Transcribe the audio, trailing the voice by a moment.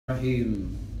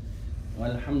الرحيم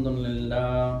والحمد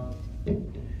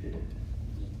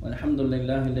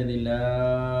لله الذي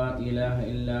لا إله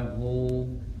إلا هو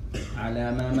على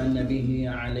ما من به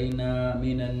علينا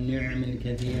من النعم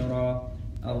الكثيرة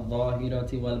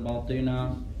الظاهرة والباطنة،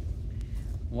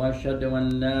 وأشهد أن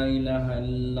لا إله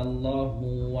إلا الله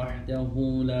وحده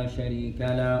لا شريك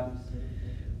له،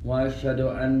 وأشهد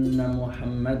أن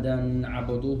محمدا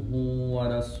عبده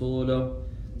ورسوله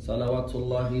صلوات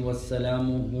الله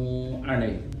وسلامه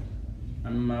عليه.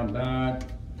 Amma ba'd.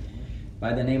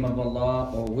 By the name of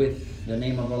Allah, or with the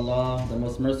name of Allah, the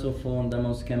most merciful and the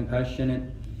most compassionate,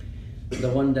 the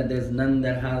one that there's none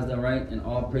that has the right and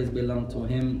all praise belong to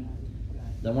Him,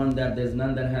 the one that there's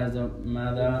none that has the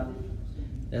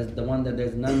one that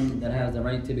there's none that has the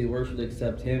right to be worshipped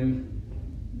except Him,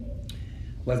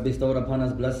 who has bestowed upon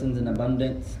us blessings in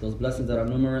abundance, those blessings that are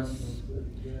numerous,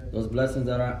 those blessings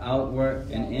that are outward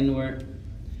and inward.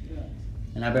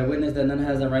 And I bear witness that none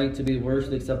has a right to be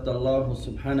worshipped except Allah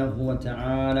subhanahu wa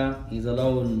ta'ala. He's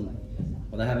alone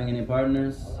without having any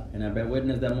partners. And I bear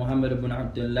witness that Muhammad ibn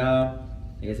Abdullah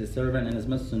is his servant and his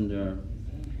messenger.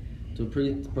 To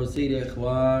proceed,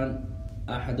 ikhwan,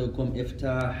 ahadukum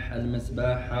iftah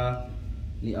al-misbaha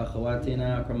li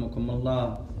akhwatina akramakum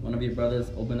Allah. One of you brothers,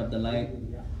 open up the light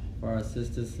for our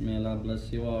sisters. May Allah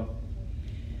bless you all.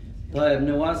 طيب،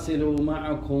 نواصل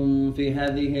معكم في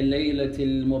هذه الليلة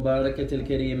المباركة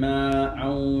الكريمة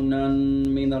عونا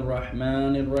من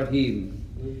الرحمن الرحيم.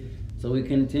 So we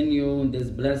continue this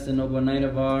blessing overnight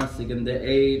of ours, seeking the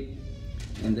aid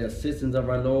and the assistance of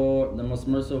our Lord, the most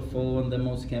merciful and the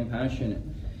most compassionate.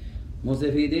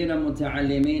 مستفيدين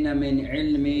متعلمين من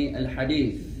علم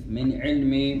الحديث، من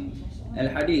علم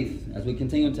الحديث, as we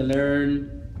continue to learn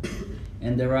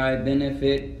and derive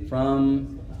benefit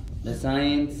from the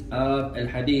science of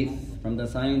al-hadith, from the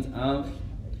science of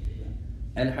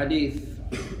al-hadith.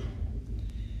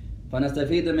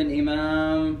 فنستفيد من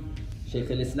إمام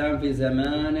شيخ الإسلام في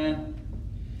زمانه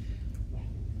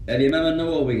الإمام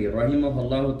النووي رحمه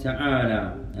الله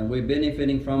تعالى, and we're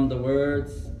benefiting from the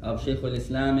words of Shaykh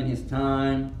al-Islam in his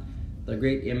time, the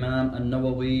great Imam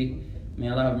al-Nawawi, may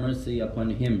Allah have mercy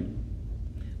upon him.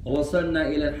 ووصلنا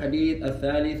إلى الحديث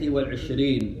الثالث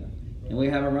والعشرين, and we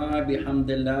have arrived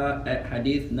bihamdillah at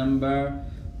hadith number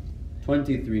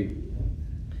 23.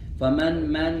 فمن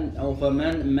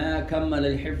ما كمل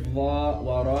الحفظ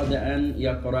وأراد أن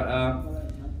يقرأ.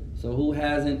 So who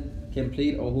hasn't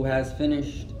complete or who has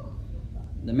finished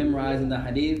the memorizing the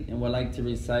hadith and would like to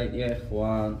recite, يا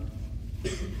إخوان.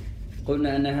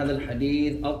 قلنا أن هذا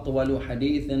الحديث أطول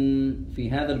حديث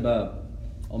في هذا الباب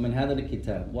أو من هذا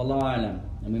الكتاب والله أعلم.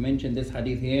 And we mentioned this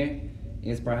hadith here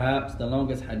is perhaps the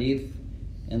longest hadith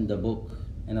in the book.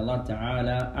 And Allah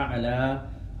Ta'ala A'la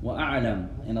wa A'lam.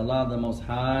 And Allah the Most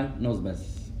High knows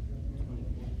best.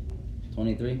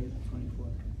 23?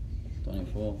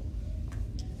 24.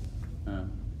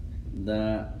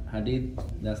 The hadith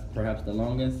that's perhaps the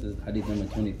longest is hadith number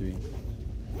 23.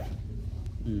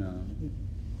 No.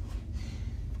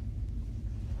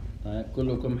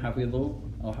 كلكم حفظوا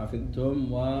أو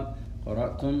حفظتم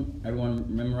وقرأتم. Everyone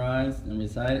memorized and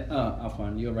recited.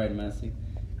 Afwan, you're right, Masi.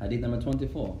 Hadith number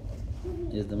 24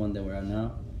 is the one that we're at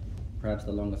now. Perhaps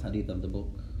the longest hadith of the book.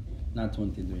 Not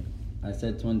 23. I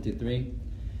said 23.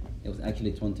 It was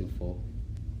actually 24.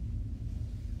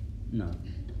 No.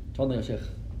 تفضل يا شيخ.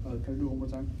 Can I do it one more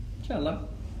time? Inshallah.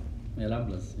 May Allah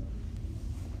bless you.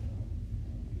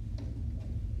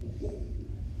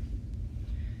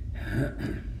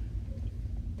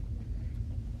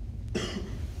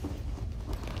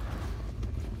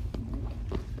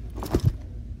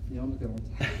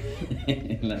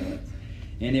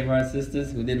 Any of our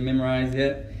sisters who didn't memorize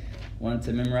yet, want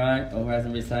to memorize, or who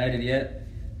hasn't recited yet,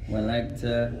 would like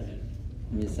to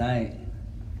recite.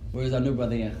 Where's our new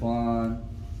brother, ya Ikhwan?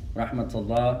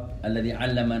 Rahmatullah, الذي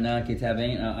علمنا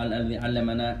كتابين, الذي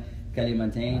علمنا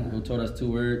كلمتين, who taught us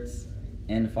 2 words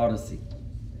in Farsi.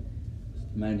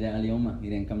 ما جاء اليوم, he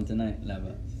didn't come tonight. لا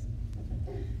بأس.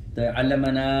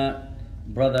 علمنا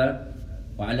brother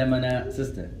وعلمنا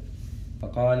sister.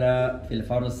 فقال في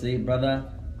الفارسي brother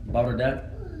بردة,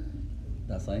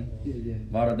 that's right,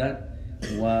 بردة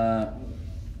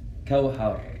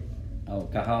وكوهر أو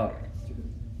كهار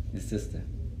is sister.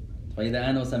 فإذا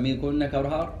أنا أسميكن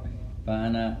كوهر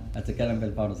فأنا أتكلم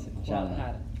بالفارسي إن شاء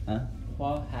الله.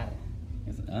 خواهر.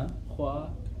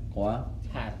 خواهر.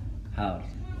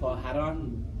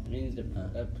 خواهران means the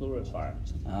plural form.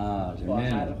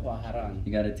 جميل. خواهران.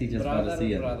 You gotta teach us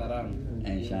Farsi. Brotherان.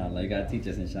 Inshallah, you gotta teach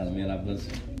us, inshallah. May Allah bless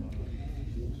you.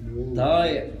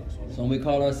 طيب. So when we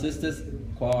call our sisters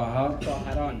خواهران.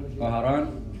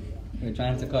 Qaharan, we're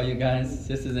trying to call you guys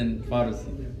sisters in Farsi.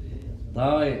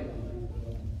 طيب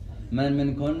من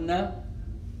منكن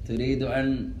تريد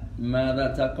أن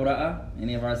ماذا تقرأ?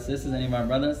 Any of our sisters, any of our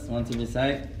brothers want to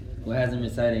recite? Who hasn't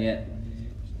recited yet?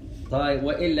 طيب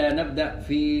وإلا نبدأ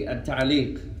في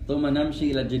التعليق ثم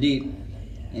نمشي إلى الجديد.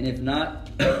 And if not,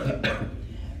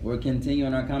 we'll continue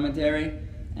on our commentary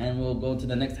and we'll go to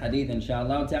the next hadith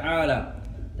inshallah ta'ala.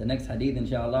 The next hadith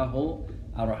inshallah هو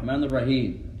الرحمن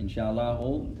الرحيم. inshallah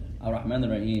هو الرحمن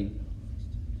الرحيم.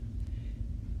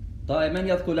 طيب من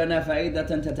يذكر لنا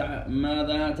فائدة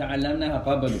ماذا تعلمناها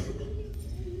قبل؟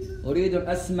 أريد أن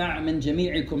أسمع من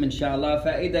جميعكم إن شاء الله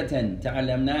فائدة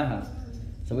تعلمناها.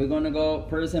 So we're going to go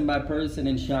person by person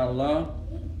inshallah.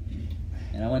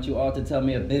 And I want you all to tell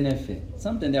me a benefit.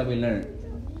 Something that we learned.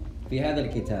 في هذا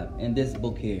الكتاب, in this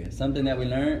book here. Something that we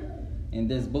learned in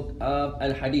this book of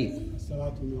Al-Hadith.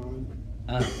 Salatu?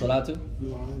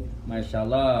 Nu'an.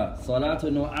 MashaAllah.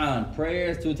 Salatu Nu'an.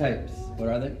 Prayers, two types. What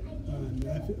are they?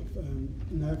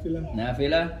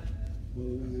 Nafila.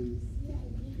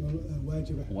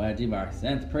 Wajib.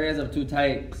 Ahsant. Prayers of two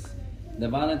types. The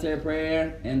voluntary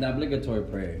prayer and the obligatory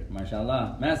prayer.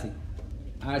 MashaAllah. Masi.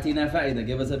 Atina fa'ida.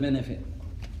 Give us a benefit.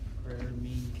 Prayer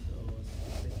means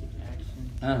a specific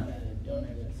action that done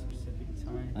at a specific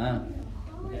time.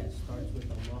 That starts with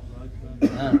Allahu Akbar.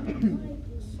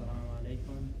 Assalamu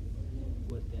alaikum.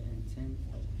 With the intent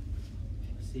of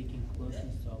seeking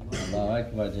closeness to Allah. Allahu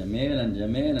Akbar.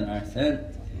 Jamilan. Ahsant.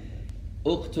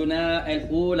 أختنا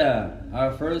الأولى,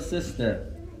 our first sister.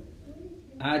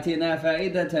 آتنا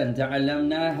فائدة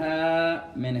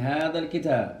تعلمناها من هذا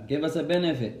الكتاب. Give us a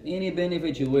benefit, any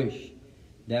benefit you wish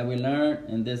that we learned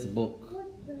in this book.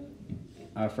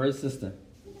 Our first sister.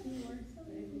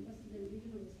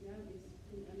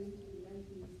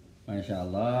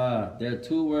 MashaAllah. There are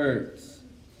two words,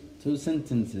 two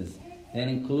sentences that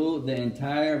include the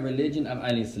entire religion of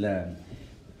Al-Islam.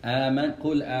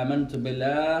 قل آمنت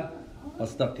بالله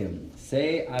واستقم.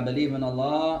 Say, I believe in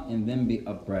Allah and then be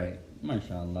upright.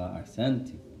 MashaAllah.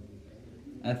 Ahsanti.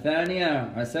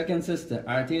 الثانية, our second sister.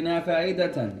 أعطينا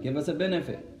فائدة. Give us a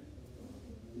benefit.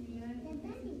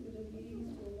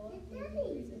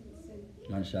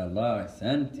 MashaAllah.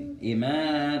 Ahsanti.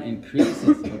 Iman increases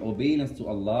with obedience to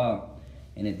Allah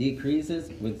and it decreases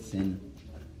with sin.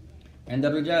 And the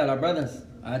Rijal, our brothers.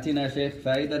 أعطينا شيخ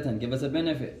فائدة. Give us a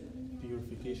benefit.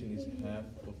 Purification is half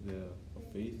of the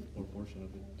faith or portion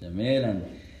of it. Jamilan.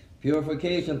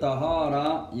 Purification,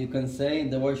 tahara, you can say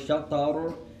the word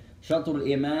shatar.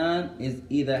 Shatrul iman is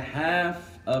either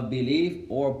half of belief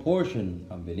or portion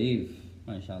of belief.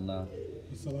 MashaAllah.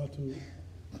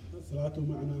 الصلاة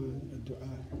معنى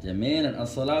الدعاء. Jamilan.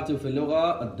 As-salatu fi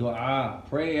lugha ad-du'a.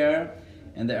 Prayer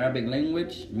in the Arabic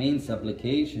language means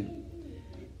supplication.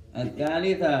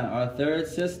 الثالثة, our third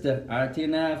sister.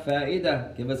 أعطينا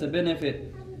فائدة. Give us a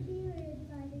benefit.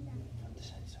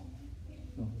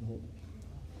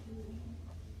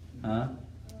 One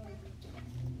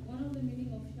of the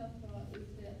meaning of shafra is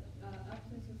the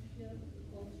absence of shirk,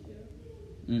 called shirk.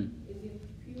 Is it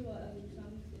pure as it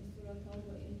comes in Surah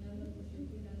Tawbah in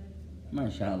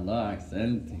MashaAllah,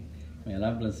 Ahsanti. May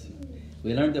Allah bless you.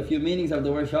 We learned a few meanings of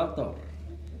the word shafra.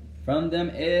 From them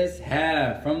is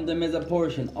half, from them is a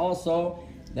portion. Also,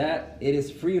 that it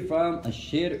is free from a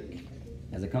shirk.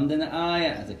 As it comes in the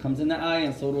ayah,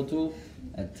 in Surah 2,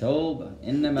 At-Tawbah,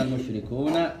 إِنَّمَا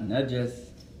الْمُشْرِكُونَ نَجَسٌ.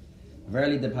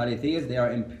 Verily the polytheists, they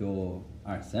are impure.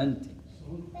 Ahsanti.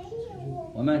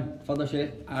 Woman, Fadda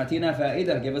Shaykh, Atina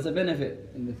Fa'ida, give us a benefit.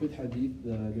 In the fifth hadith,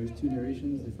 there's two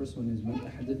narrations. The first one is Man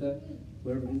Hadeeth,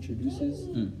 whoever introduces.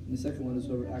 And the second one is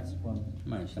whoever acts upon.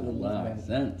 MashaAllah,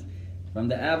 Ahsant. From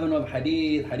the avenue of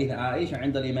hadith, Hadith Aisha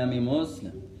عند الإمام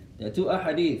Muslim. There are two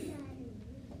ahadith.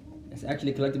 It's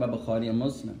actually collected by Bukhari and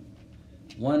Muslim.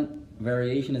 One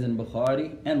variation is in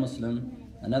Bukhari and Muslim.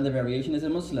 Another variation is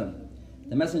in Muslim.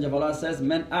 The Messenger of Allah says,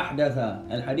 Man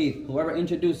ahdatha al-hadith, whoever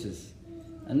introduces.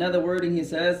 Another wording he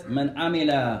says, Man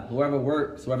amila, whoever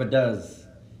works, whoever does.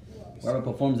 Whoever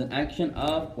performs an action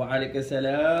of, wa alayka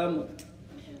salam,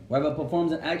 whoever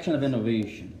performs an action of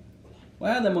innovation.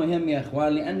 وهذا مهم يا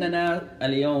إخوان لأننا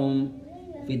اليوم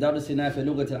في درسنا في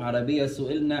اللغة العربية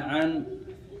سئلنا عن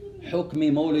حكم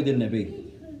مولد النبي.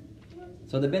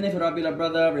 So the benefit of our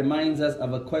brother reminds us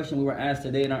of a question we were asked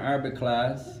today in our Arabic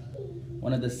class.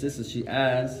 One of the sisters, she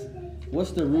asked, what's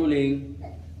the ruling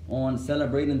on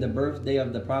celebrating the birthday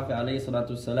of the Prophet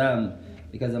ﷺ?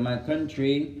 Because in my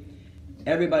country,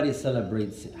 everybody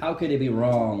celebrates it. How could it be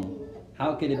wrong?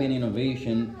 How could it be an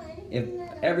innovation if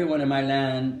everyone in my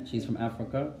land, she's from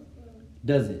Africa,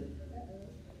 does it?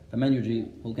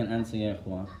 Who can answer ya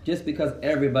ikhwan? Just because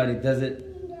everybody does it,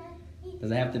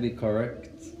 does it have to be correct?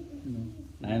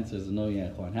 No. The answer is no,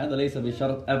 يا إخوان. هذا ليس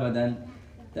بشرط أبدا.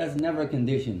 That's never a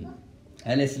condition.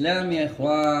 الإسلام يا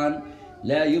إخوان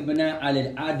لا يبنى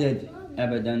على العدد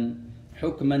أبدا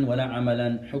حكما ولا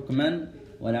عملا حكما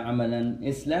ولا عملا.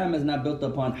 Islam is not built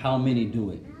upon how many do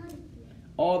it.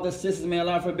 All the sisters, may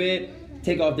Allah forbid,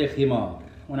 take off their khimar.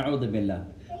 ونعوذ بالله.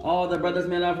 All the brothers,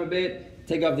 may Allah forbid,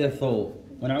 take off their thobe.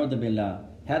 ونعوذ بالله.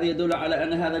 هذا يدل على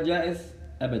أن هذا جائز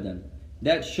أبدا.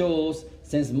 That shows,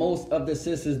 since most of the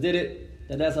sisters did it,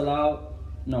 that that's allowed?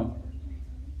 No.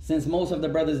 Since most of the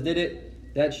brothers did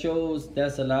it, that shows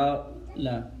that's allowed?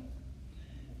 لا.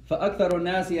 فأكثر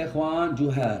الناس يا إخوان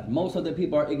جهال. Most of the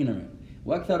people are ignorant.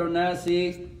 وأكثر الناس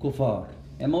كفار.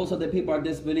 And most of the people are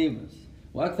disbelievers.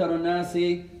 وأكثر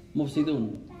الناس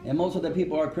مفسدون. And most of the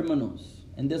people are criminals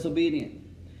and disobedient.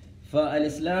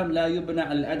 فالإسلام لا يبنى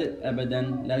على العدد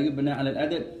أبدا. لا يبنى على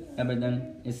العدد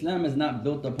أبدا. Islam is not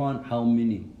built upon how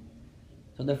many.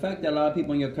 So the fact that a lot of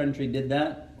people in your country did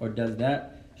that or does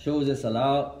that shows it's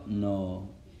allowed? No.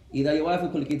 إذا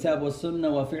يوافق الكتاب والسنة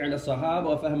وفعل الصحابة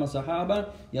وفهم الصحابة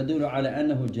يدل على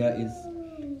أنه جائز.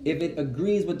 If it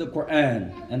agrees with the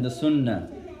Quran and the Sunnah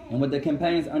and what the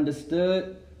companions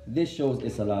understood, this shows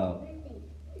it's allowed.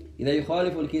 إذا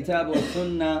يخالف الكتاب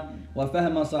والسنة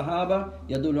وفهم الصحابة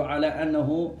يدل على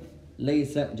أنه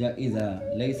ليس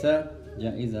جائزا. ليس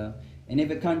جائزا. And if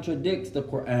it contradicts the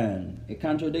Quran, it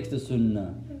contradicts the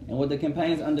Sunnah, and what the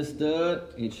companions understood,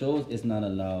 it shows it's not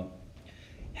allowed.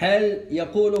 هل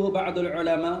يقوله بعض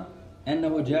العلماء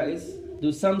أنه جائز?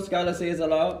 Do some scholars say it's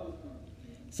allowed?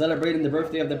 Celebrating the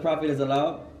birthday of the Prophet is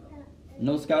allowed?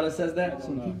 No scholar says that?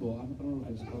 Some people, I don't know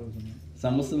if there's scholars on that.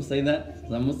 Some Muslims say that?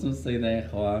 Some Muslims say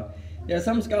that, إخوان. There are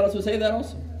some scholars who say that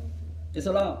also. It's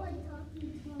allowed.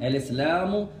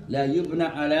 الإسلام لا يبنى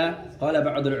على قال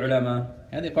بعض العلماء.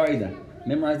 هذه قاعدة.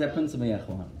 Memorize that principle يا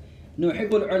إخوان.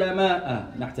 نحب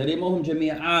العلماء نحترمهم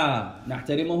جميعا.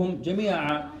 نحترمهم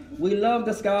جميعا. We love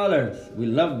the scholars. We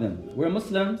love them. We're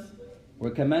Muslims.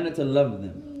 We're commanded to love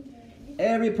them.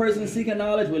 Every person seeking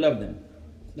knowledge, we love them.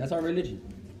 That's our religion.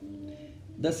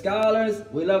 The scholars,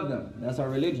 we love them. That's our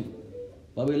religion.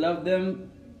 But we love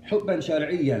them حبا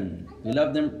شرعيا. We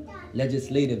love them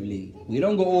legislatively. We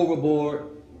don't go overboard.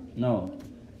 No.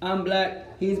 I'm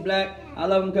black, he's black, I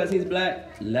love him because he's black.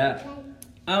 La.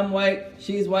 I'm white,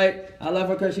 she's white, I love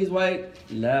her because she's white.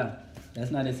 La.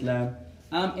 That's not Islam.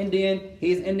 I'm Indian,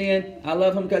 he's Indian, I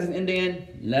love him because he's Indian.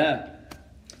 La.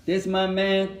 This my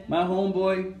man, my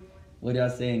homeboy. What do y'all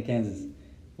say in Kansas?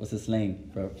 What's the slang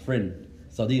for friend?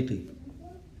 Sadiqi.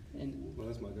 Well,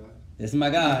 that's my guy. This is my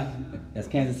guy. That's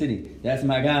Kansas City. That's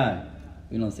my guy.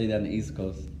 We don't say that on the East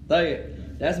Coast.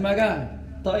 Tayyip. That's my guy.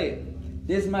 Tayyip.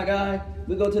 This is my guy.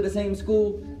 We go to the same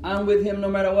school. I'm with him no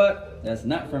matter what. That's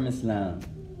not from Islam.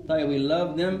 Tayyip. We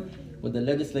love them with the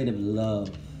legislative love.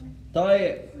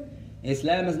 Tayyip.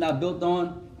 Islam is not built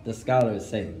on the scholars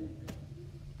say.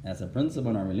 That's a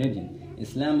principle in our religion.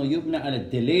 Islam يبنى على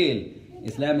الدليل.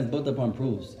 Islam is built upon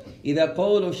proofs. إذا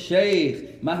قول الشيخ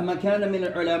مهما كان من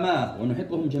العلماء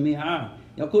ونحبهم جميعا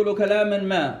يقول كلاما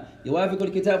ما يوافق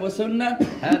الكتاب والسنة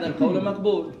هذا القول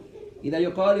مقبول. إذا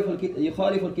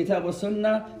يخالف الكتاب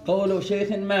والسنة قول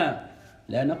شيخ ما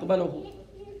لا نقبله.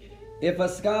 If a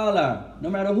scholar, no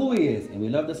matter who he is, and we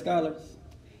love the scholars,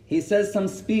 he says some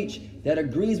speech that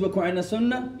agrees with Quran and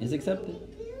Sunnah, is accepted.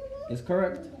 It's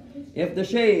correct. If the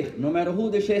shaykh, no matter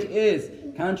who the shaykh is,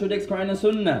 contradicts Quran and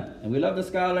Sunnah, and we love the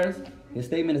scholars, his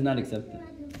statement is not accepted.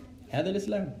 هذا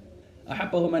الإسلام.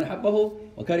 أحبه من حبه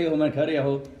وكرهه من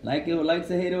كرهه. Like it who likes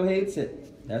it, hate it who hates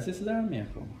it. That's Islam, ya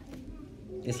akhwan.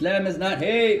 Islam is not,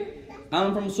 hey,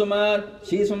 I'm from Somal,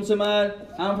 she's from Somal,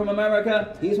 I'm from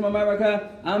America, he's from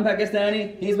America, I'm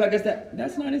Pakistani, he's Pakistan.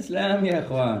 That's not Islam, ya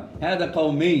akhwan. هذا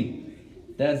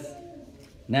قومي. That's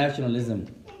nationalism.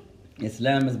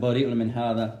 Islam is bari'un min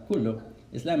hada kullu.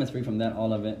 Islam is free from that,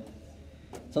 all of it.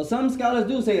 So some scholars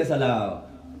do say it's allowed.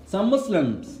 Some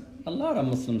Muslims, a lot of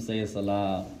Muslims say it's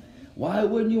allowed. Why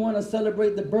wouldn't you want to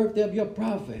celebrate the birthday of your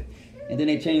prophet? And then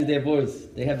they change their voice.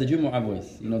 They have the Jumu'ah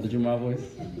voice. You know the Jumu'ah voice?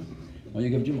 When you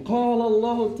give Jumu'ah, call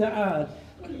Allah Ta'ala.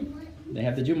 They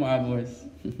have the Jumu'ah voice.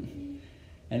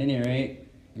 At any rate,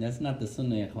 that's not the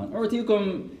Sunnah, ya ikhwan.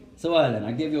 أعطيكم سؤالا.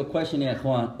 I give you a question, ya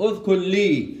ikhwan. اذكر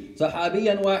لي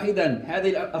صحابيا واحدا.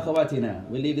 هذه أخواتنا.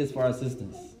 We leave this for our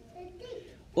sisters.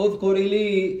 اذكر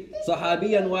لي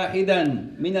صحابيا واحدا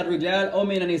من الرجال أو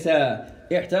من النساء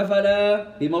احتفل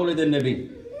بمولد النبي.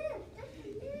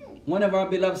 One of our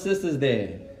beloved sisters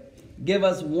there. Give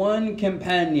us one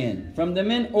companion from the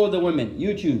men or the women.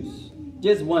 You choose.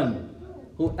 Just one.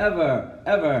 Whoever,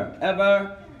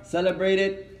 ever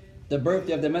celebrated the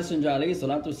birthday of the Messenger عليه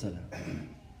الصلاة والسلام.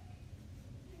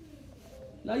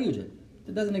 لا يوجد.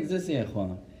 It doesn't exist يا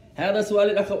إخوان. هذا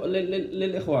سؤال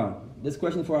للإخوان. This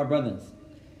question for our brothers.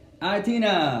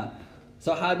 آتنا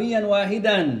صحابيا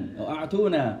واحدا أو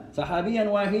أعطونا صحابيا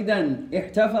واحدا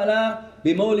احتفل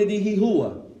بمولده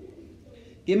هو.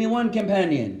 Give me one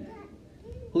companion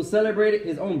who celebrated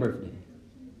his own birthday.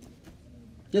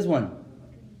 Just one.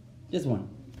 Just one.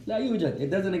 لا يوجد. It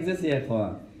doesn't exist يا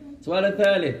إخوان. سؤال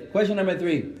الثالث. Question number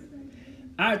 3.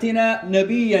 أعطنا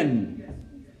نبيا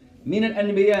من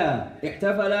الأنبياء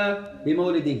احتفل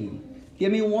بمولده.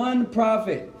 Give me one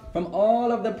prophet from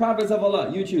all of the prophets of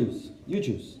Allah. You choose. You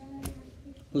choose.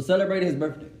 Who celebrated his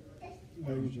birthday?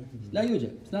 لا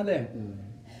يوجد. It's not there.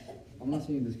 I'm not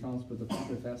saying this counts, but the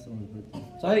prophet fasted on his birthday.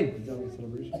 صحيح. Is that like a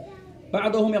celebration?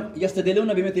 بعضهم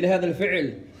يستدلون بمثل هذا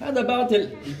الفعل. هذا باطل.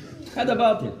 هذا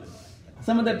باطل.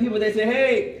 Some of the people, they say,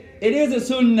 hey, it is a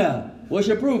sunnah. What's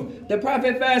your proof? The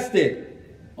prophet fasted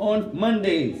on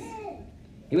Mondays.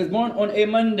 He was born on a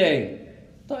Monday.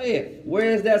 طيب, where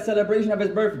is that celebration of his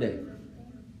birthday?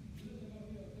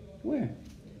 Where?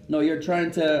 No, you're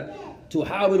trying to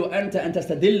تحاول أنت أن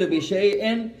تستدل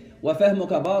بشيء وفهمك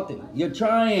باطل. You're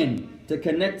trying to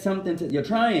connect something to, you're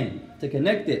trying to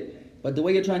connect it, but the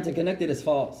way you're trying to connect it is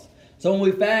false. So when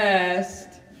we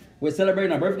fast, we're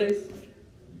celebrating our birthdays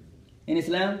in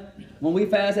Islam. When we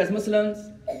fast as Muslims,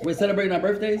 we're celebrating our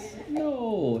birthdays.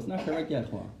 No, it's not correct, ya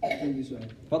ikhwan.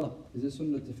 Fadal. Is it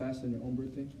sunnah to fast on your own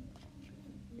birthday?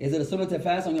 Is it a sunnah to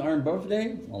fast on your own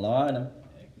birthday? Allah Alam.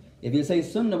 If you say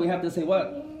sunnah, we have to say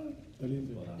what?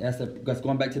 That's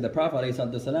going back to the Prophet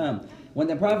ﷺ. When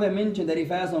the Prophet mentioned that he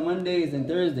fasts on Mondays and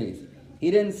Thursdays,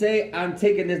 he didn't say, I'm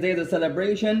taking this day as a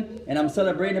celebration and I'm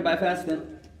celebrating by fasting.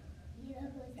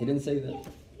 He didn't say that.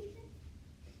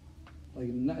 Like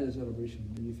not a celebration.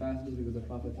 When you fast just because the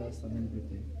Prophet fasted on his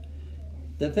birthday.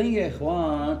 The thing, ya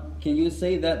ikhwan, can you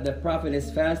say that the Prophet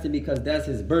is fasting because that's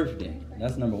his birthday?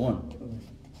 That's number one.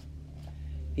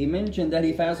 He mentioned that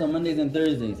he fasts on Mondays and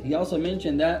Thursdays. He also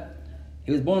mentioned that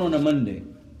he was born on a Monday.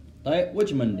 Right?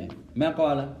 Which Monday? Ma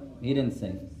qala. He didn't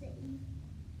say.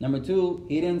 Number two,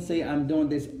 he didn't say I'm doing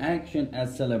this action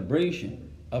as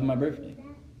celebration of my birthday.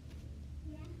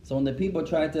 So when the people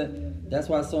try to, that's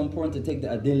why it's so important to take the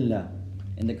adillah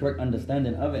and the correct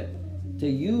understanding of it. To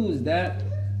use that,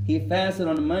 he fasted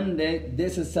on Monday,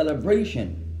 this is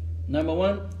celebration. Number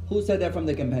one, who said that from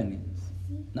the companions?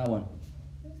 Not one.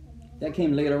 That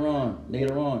came later on,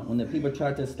 when the people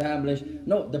tried to establish,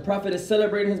 no, the Prophet is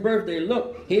celebrating his birthday.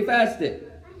 Look, he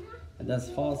fasted. But that's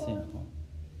false.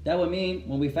 That would mean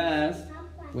when we fast,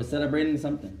 we're celebrating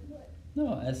something.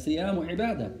 No, as-siyamu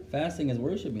ibadah. Fasting is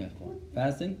worship, ya ikhwan.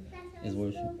 Fasting is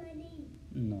worship.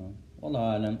 No. والله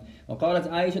أعلم. وقالت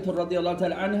عائشة رضي الله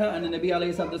تعالى عنها أن النبي عليه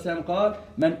الصلاة والسلام قال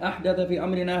من أحدث في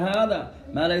أمرنا هذا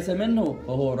ما ليس منه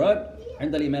فهو رد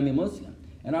عند الإمام مسلم.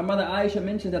 And our mother Aisha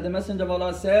mentioned that the Messenger of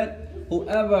Allah said,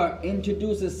 whoever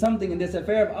introduces something in this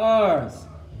affair of ours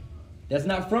that's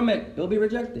not from it, will be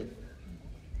rejected.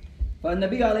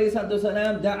 فالنبي عليه الصلاة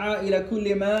والسلام دعا إلى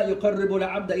كل ما يقرب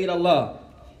العبد إلى الله.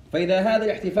 فإذا هذا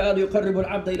الاحتفال يقرب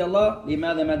العبد إلى الله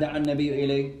لماذا ما دعا النبي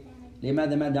إليه؟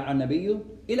 لماذا ما دعا النبي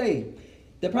إليه?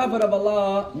 The Prophet of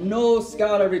Allah, no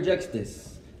scholar rejects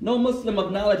this. No Muslim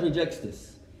of knowledge rejects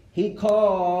this. He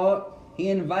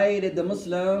invited the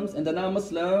Muslims and the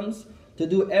non-Muslims to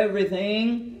do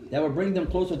everything that would bring them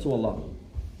closer to Allah.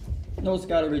 No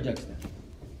scholar rejects that.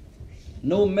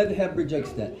 No madhab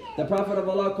rejects that. The Prophet of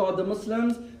Allah called the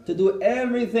Muslims to do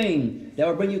everything that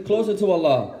would bring you closer to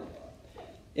Allah.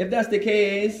 If that's the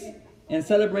case, and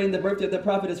celebrating the birthday of the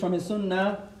Prophet is from his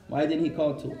sunnah, why didn't he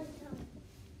call to it?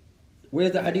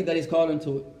 Where's the hadith that he's calling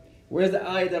to it? Where's the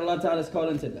ayah that Allah Ta'ala is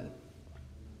calling to that?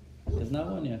 There's not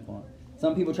one yet.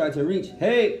 Some people try to reach,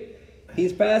 hey,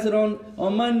 he's fasting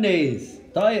on Mondays.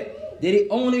 Did he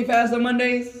only fast on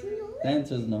Mondays? The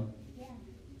answer is no.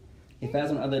 He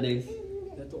fasts on other days.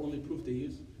 That's the only proof they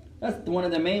use? That's one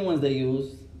of the main ones they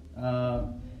use.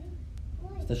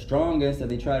 It's the strongest that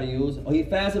they try to use. Oh, he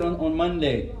fasted on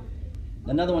Monday.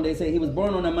 Another one they say he was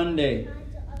born on a Monday.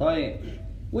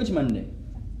 Which Monday?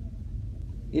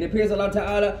 It appears Allah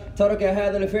Ta'ala ترك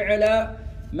هذا الفعل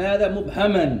ماذا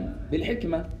مبهما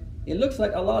بالحكمة. It looks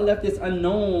like Allah left this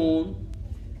unknown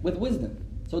with wisdom.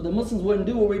 So the Muslims wouldn't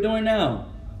do what we're doing now.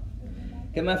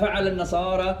 كما فعل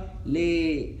النصارى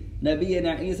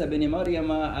لنبينا عيسى بن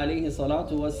مريم عليه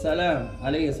الصلاة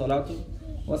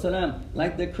والسلام.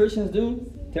 Like the Christians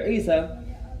do to Isa,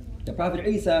 the Prophet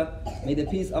Isa, may the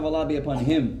peace of Allah be upon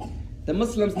him. The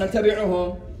Muslims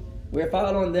نتبعهم, we're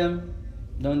following them,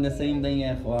 doing the same thing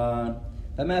يا إخوان.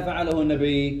 فما فعله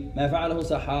النبي ما فعله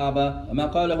الصحابة وما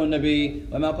قاله النبي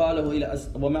وما قال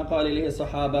إليه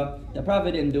الصحابة. The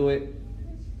Prophet didn't do it.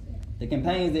 The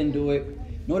companions didn't do it.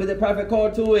 Nor did the Prophet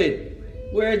call to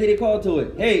it. Where did he call to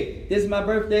it? Hey, this is my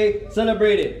birthday,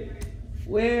 celebrate it.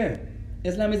 Where?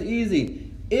 Islam is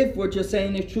easy. If what you're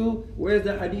saying is true, where's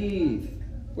the hadith?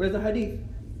 Where's the hadith?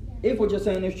 If what you're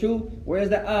saying is true, where's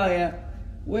the ayah?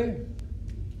 Where?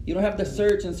 You don't have to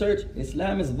search and search.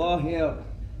 Islam is zahir.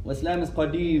 Islam is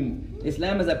qadim.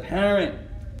 Islam is apparent.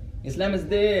 Islam is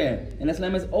there. And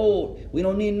Islam is old. We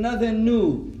don't need nothing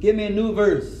new. Give me a new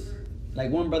verse.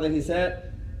 Like one brother, he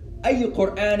said, أي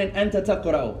قرآن أنت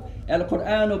تقرأ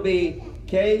القرآن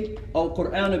بك أو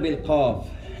قرآن بالقاف.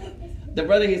 The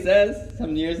brother, he says,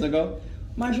 some years ago,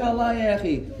 MashaAllah ya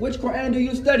akhi, which Quran do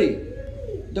you study?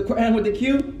 The Quran with the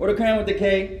Q or the Quran with the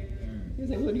K? He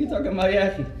said, what are you talking about, ya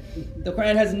akhi? The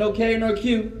Quran has no K nor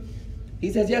Q.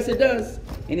 He says, yes, it does.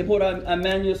 And he pulled out a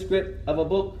manuscript of a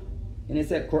book, and it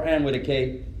said Quran with a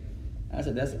K. I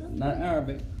said, that's not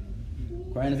Arabic.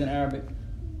 Quran is in Arabic.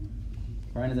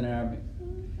 Quran is in Arabic.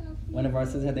 One of our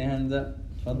sisters had their hands up.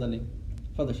 Fadali.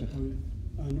 Fadal Shaykh.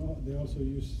 I know they also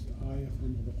use ayah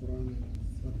from the Quran,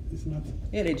 but it's not.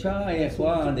 Yeah, they try,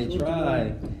 Ikhwan, they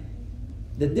try.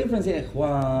 The difference,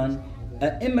 Ikhwan,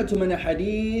 A'immatu min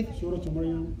al-Hadith. Surah to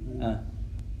Maryam,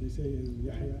 they say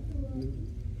Yahya.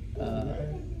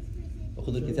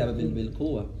 خذ الكتاب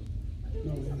بالقوة.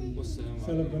 No,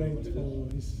 celebrate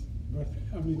for his birthday.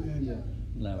 I mean, and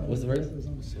لا, what's the verse?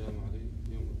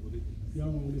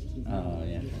 Oh,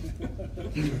 yeah.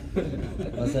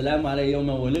 وَسَلَامُ عَلَيْهِ يَوْمَ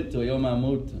وُلِدْتُ وَيَوْمَ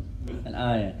أَمُوتُ. An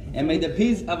ayah. And may the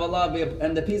peace of Allah be,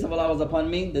 and the peace of Allah was upon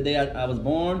me the day I was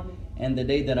born and the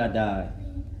day that I died.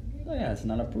 Oh yeah, it's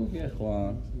not a proof, ya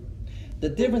ikhwan. The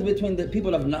difference between the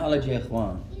people of knowledge, ya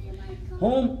ikhwan,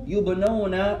 هم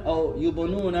يبنون أو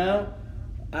يبنون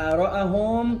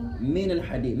آراءهم من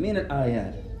الحديث من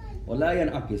الآيات ولا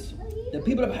ينعكس. The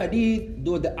people of hadith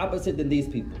do the opposite than these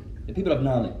people. The people of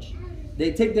knowledge,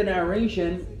 they take the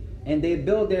narration and they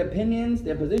build their opinions,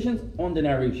 their positions on the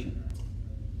narration,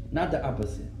 not the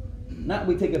opposite. Not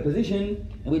we take a position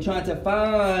and we try to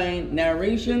find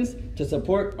narrations to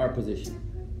support our position.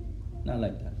 Not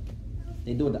like that.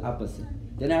 They do the opposite.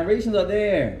 The narrations are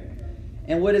there.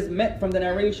 And what is meant from the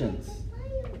narrations?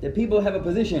 The people have a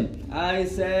position. I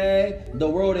say the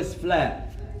world is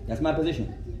flat. That's my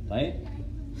position. Right?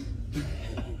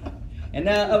 And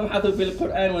now أبحث في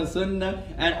القرآن والسنة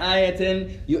عن آية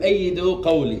يؤيد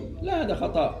قولي. لا هذا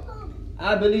خطأ.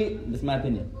 I believe, that's my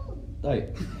opinion.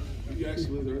 طيب. You actually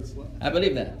believe the earth is flat? I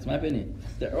believe that. It's my opinion.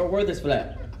 The earth is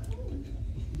flat.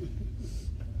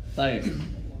 طيب.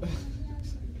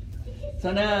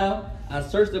 So now I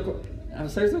searched the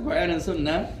Quran and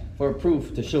Sunnah for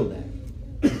proof to show that.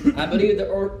 I believe the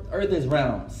earth is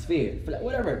round, sphere, flat,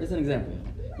 whatever. This is an example.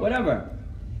 Whatever.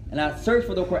 And I search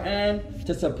for the Quran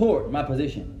to support my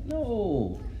position.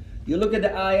 No. You look at the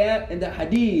ayat and the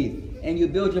hadith and you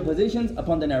build your positions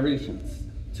upon the narrations.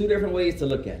 Two different ways to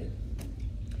look at it.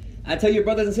 I tell you,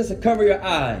 brothers and sisters, cover your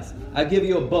eyes. I give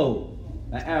you a bow,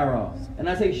 an arrow, and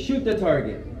I say shoot the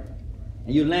target.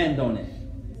 And you land on it.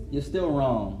 You're still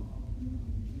wrong.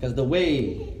 Because the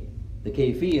way, the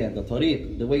kayfiyah, the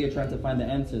tariq, the way you're trying to find the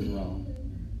answer is wrong.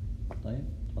 Right?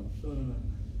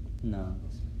 No.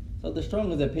 So the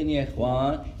strongest opinion,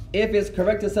 ikhwan, if it's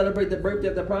correct to celebrate the birthday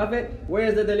of the Prophet,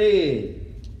 where's the dalil?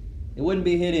 It wouldn't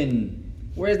be hidden.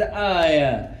 Where's the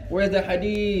ayah? Where's the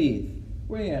hadith?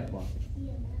 Where, ikhwan?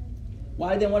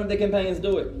 Why didn't one of the companions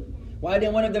do it? Why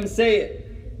didn't one of them say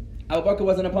it? Abu Bakr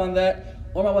wasn't upon that.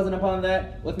 Umar wasn't upon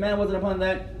that. Uthman wasn't upon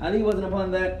that. Ali wasn't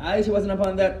upon that. Aisha wasn't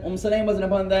upon that. Sulaim wasn't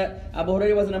upon that. Abu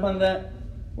Hurairah wasn't upon that.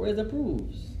 Where's the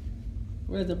proofs?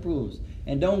 Where's the proofs?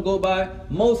 And don't go by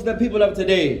most of the people of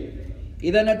today.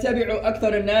 إِذَا نَتَّبِعُ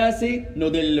أَكْثَرَ النَّاسِ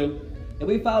نُضِلُّ. If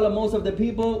we follow most of the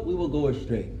people, we will go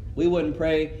astray. We wouldn't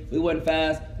pray. We wouldn't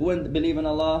fast. We wouldn't believe in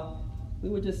Allah. We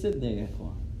would just sit there.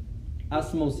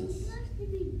 Osmosis.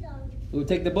 We would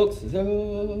take the books.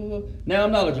 Oh, now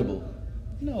I'm knowledgeable.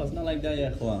 No, it's not like that, ya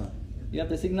ikhwan. You have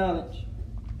to seek knowledge.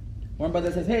 One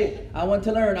brother says, hey, I want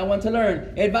to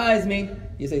learn. Advise me.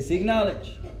 You say, seek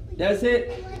knowledge. That's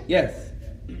it? Yes.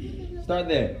 Start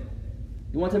there.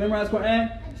 You want to memorize Quran?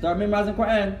 Start memorizing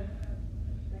Quran.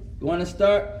 You want to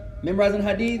start memorizing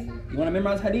Hadith? You want to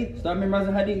memorize Hadith? Start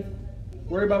memorizing Hadith.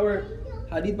 Word by word.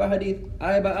 Hadith by Hadith.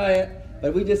 Ayah by ayah.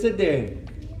 But we just sit there.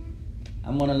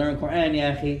 I'm going to learn Quran,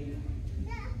 ya akhi.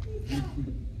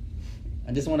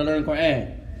 I just want to learn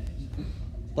Quran.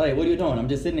 Like, what are you doing? I'm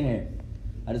just sitting here.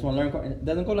 I just want to learn Quran. It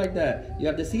doesn't go like that. You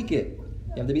have to seek it.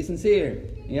 You have to be sincere.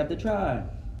 You have to try.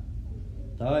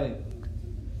 Like,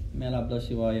 may Allah bless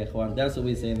you all, ya ikhwan. That's what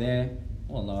we say there.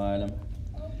 Wallahu alam.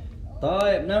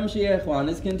 طيب نمشي يا إخوان.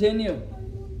 Let's continue.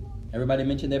 Everybody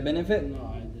mentioned their benefit?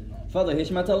 No, I did not. Father,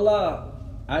 Hishmat Allah.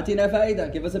 Atina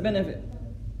faida, give us a benefit.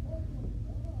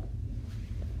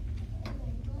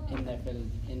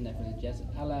 إن في الجسد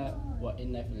ألا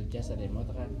وإن في الجسد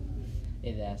مضغة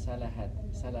إذا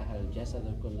صلح الجسد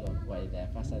كله وإذا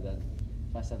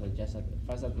فسد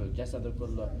الجسد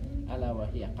كله ألا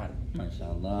وهي قلب.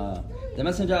 MashaAllah. The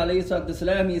Messenger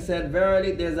alayhi he said,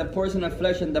 verily there's a portion of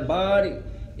flesh in the body.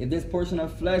 If this portion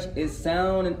of flesh is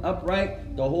sound and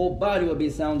upright, the whole body will be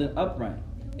sound and upright.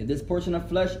 If this portion of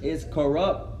flesh is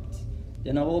corrupt,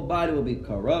 then the whole body will be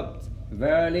corrupt.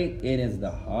 Verily, it is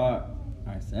the heart.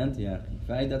 أحسنت يا أخي.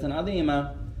 فائدة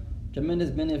عظيمة.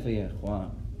 Tremendous benefit يا إخوان.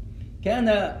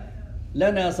 كان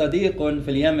لنا صديق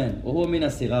في اليمن وهو من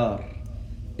الصغار.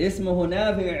 اسمه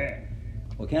نافع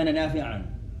وكان نافعا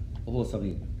وهو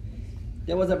صغير.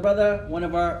 There was a brother, one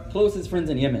of our closest friends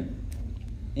in Yemen.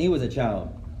 And he was a child.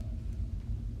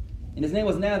 And his name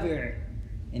was Nafi'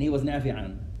 and he was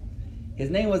Nafi'an. His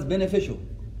name was Beneficial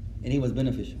and he was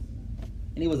beneficial.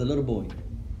 And he was a little boy.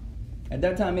 At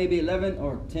that time, maybe 11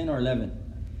 or 10 or 11.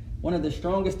 One of the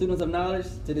strongest students of knowledge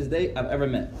to this day I've ever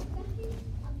met.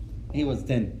 He was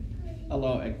 10.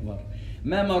 Allahu Akbar.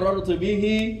 ما مررت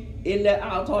به إلا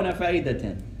أعطانا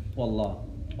فائدة. Wallah.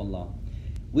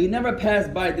 We never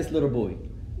passed by this little boy.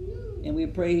 And we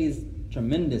pray he's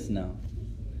tremendous now.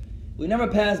 We never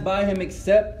passed by him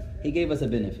except he gave us a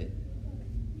benefit.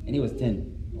 And he was 10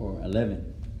 or 11.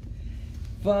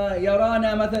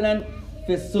 فيرانا مثلا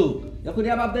في السوق يقول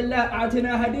يا عبد الله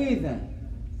أعطنا حديثا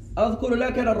أذكر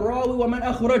لك الراوي ومن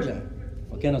أخرجه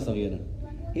وكان صغيرا.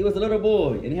 He was a little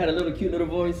boy and he had a little cute little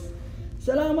voice.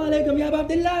 Salaam alaikum ya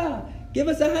Abdullah. Give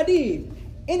us a hadith.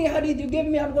 Any hadith you give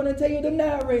me, I'm going to tell you the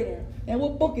narrator and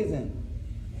what book is in.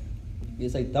 You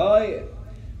say طيب.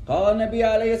 قال النبي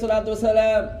عليه الصلاة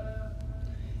والسلام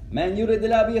من يريد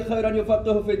الله به خيرا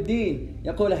يفقهه في الدين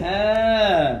يقول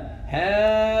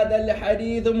هذا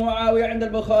الحديث معاوية عند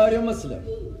البخاري ومسلم.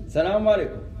 Salaam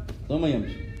alaikum. ثم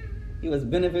يمشي. He was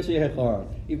beneficial.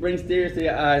 He brings tears to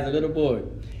your eyes, a little boy.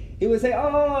 He would say,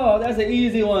 oh, that's an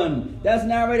easy one. That's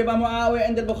narrated by Muawiyah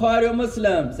and the Bukhari or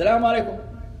Muslim. Salaam alaikum.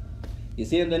 You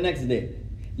see him the next day.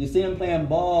 You see him playing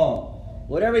ball.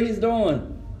 Whatever he's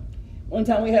doing. One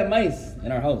time we had mice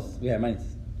in our house. We had mice.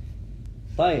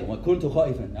 طيب وكنت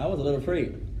خائفا. I was a little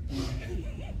afraid.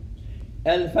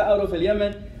 الفأر في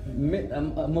اليمن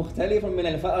مختلف من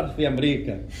الفأر في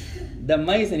أمريكا. The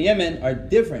mice in Yemen are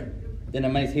different than the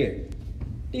mice here.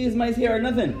 These mice here are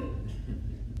nothing.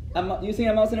 You see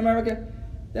a mouse in America?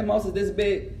 That mouse is this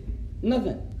big.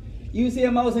 Nothing. You see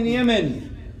a mouse in Yemen.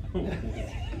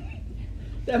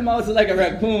 That mouse is like a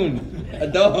raccoon, a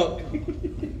dog.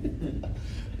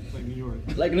 Like New York.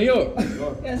 Like New York.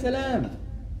 Ya salam.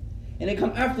 And they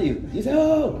come after you. You say,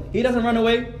 oh, he doesn't run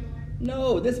away.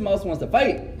 No, this mouse wants to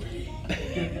fight.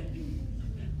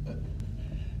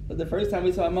 But the first time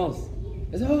we saw a mouse,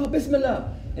 they said, oh,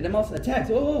 Bismillah. And the mouse attacks.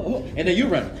 Oh. And then you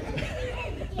run.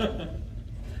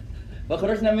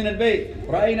 فخرجنا من البيت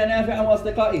رأينا نافعا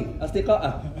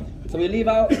وأصدقائه. So we leave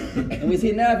out and we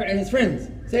see Nafi' and his friends.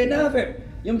 Say, Nafi'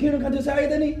 يمكنك أن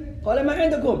تساعدني؟ قال ما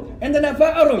عندكم؟ عندنا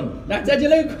فأر نحتاج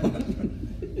إليكم.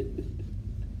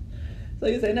 So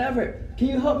you say, Nafi', can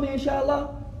you help me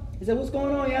inshallah? He said, what's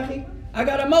going on, Yahi? I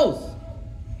got a mouse.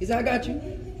 He said, I got you.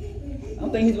 I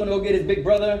don't think he's going to go get his big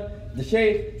brother, the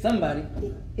sheikh, somebody.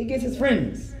 He gets his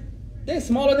friends. They're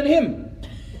smaller than him.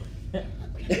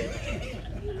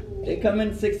 They come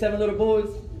in 6, 7 little boys,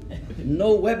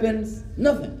 no weapons,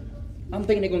 nothing. I'm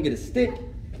thinking they're going to get a stick,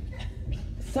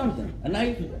 something, a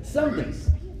knife, something.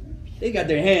 They got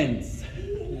their hands.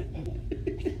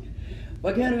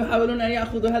 And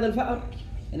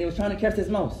they was trying to catch this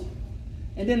mouse.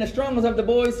 And then the strongest of the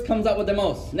boys comes out with the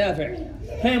mouse.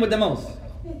 Nafi', hand with the mouse.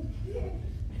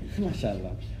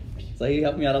 MashaAllah. So he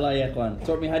helped me out a lot, ya ikhwan.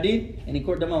 Taught me hadith and he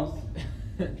caught the mouse.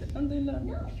 Alhamdulillah.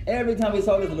 Every time we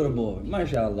saw this little boy,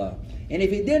 MashaAllah. And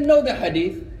if he didn't know the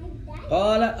hadith,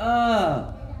 قال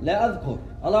لا أذكر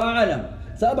الله أعلم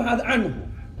سأبحث عنه.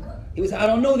 He would say, I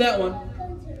don't know that one.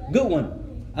 Good one.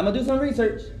 I'm going to do some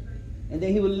research. And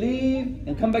then he would leave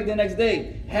and come back the next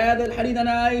day. هذا الحديث عن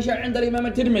عائشة عند الإمام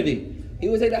الترمذي. He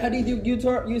would say the hadith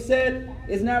you said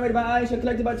is narrated by Aisha,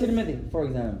 collected by Tirmidhi, for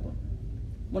example.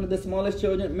 One of the smallest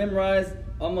children memorized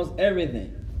almost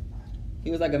everything.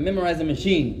 He was like a memorizing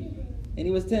machine. And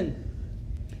he was 10.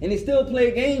 And he still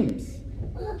played games.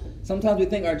 Sometimes we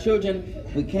think our children,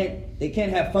 they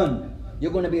can't have fun.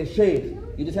 You're going to be a sheikh.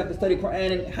 You just have to study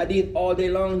Quran and hadith all day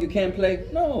long. You can't play.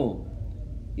 No.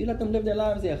 You let them live their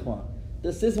lives, ya ikhwan.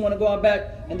 The sis want to go out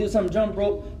back and do some jump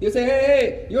rope. You say,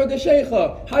 hey, you're the sheikh.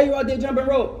 How you out there jumping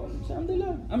rope? Say,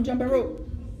 alhamdulillah, I'm jumping rope.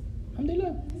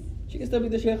 Alhamdulillah. She can still be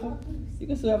the sheikh. You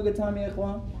can still have a good time, ya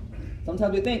ikhwan.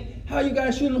 Sometimes we think, how you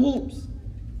guys shooting hoops?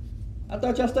 I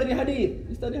thought y'all study Hadeeth.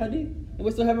 You study Hadeeth? And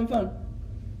we're still having fun.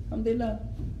 Alhamdulillah.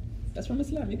 That's from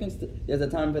Islam. You can there's a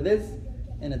time for this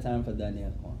and a time for that.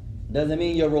 Doesn't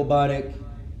mean you're robotic.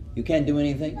 You can't do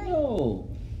anything. No.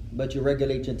 But you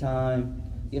regulate your time.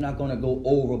 You're not going to go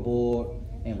overboard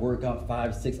and work out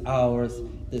 5-6 hours.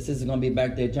 The sister's going to be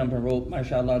back there jumping rope,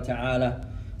 mashallah ta'ala,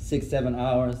 6-7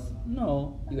 hours.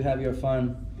 No. You have your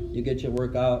fun. You get your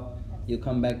workout. You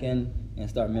come back in and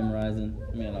start memorizing.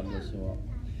 May Allah bless you all.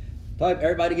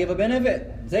 Everybody give a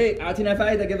benefit. Say, Atina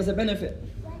Faida, give us a benefit.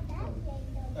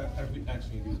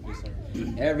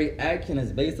 Every action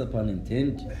is based upon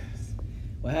intentions.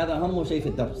 وهذا أهم شيء في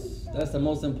الدرس. That's the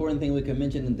most important thing we can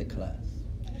mention in the class.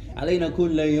 علينا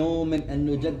كل يوم أن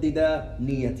نجدد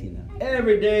نيتنا.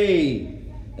 Every day,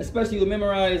 especially you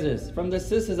memorizers, from the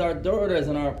sisters, our daughters,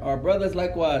 and our brothers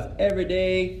likewise, every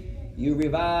day you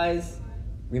revive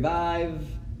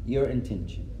your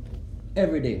intention.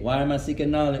 Every day. Why am I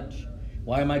seeking knowledge?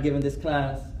 Why am I giving this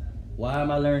class? Why am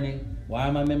I learning? Why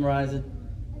am I memorizing?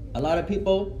 A lot of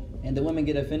people and the women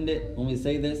get offended when we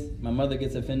say this. My mother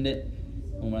gets offended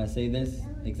when I say this.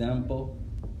 Example,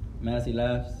 Massey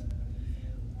laughs.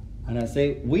 And I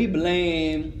say, we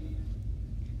blame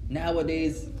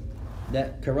nowadays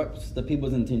that corrupts the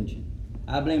people's intention.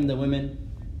 I blame the women,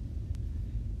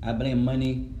 I blame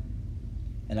money,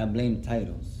 and I blame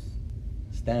titles,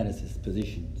 statuses,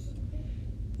 positions.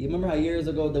 You remember how years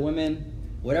ago the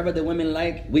women, whatever the women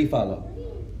like, we follow.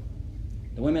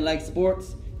 The women like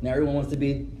sports, now everyone wants to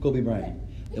be Kobe Bryant.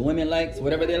 The women likes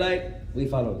whatever they like, we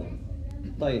follow them.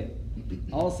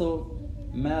 Also,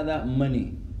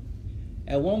 money.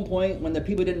 At one point, when the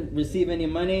people didn't receive any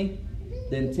money,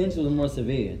 the intentions were more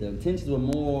severe. The intentions were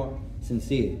more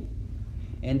sincere.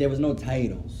 And there was no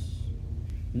titles.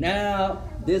 Now,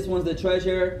 this one's the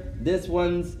treasurer, this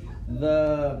one's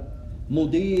the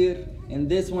mudir, and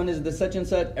this one is the such and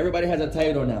such. Everybody has a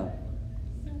title now.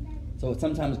 So it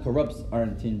sometimes corrupts our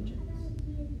intentions.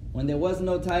 When there was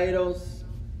no titles,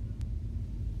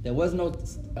 there was no,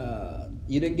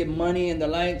 you didn't get money and the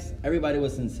likes, everybody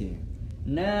was sincere.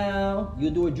 Now, you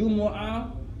do a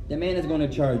Jumu'ah, the man is going to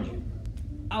charge you.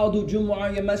 I'll do Jumu'ah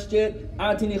in your masjid,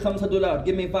 atini $500,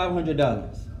 give me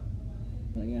 $500.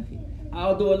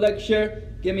 I'll do a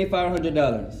lecture, give me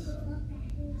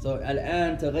 $500. So,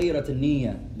 الآن تغيرت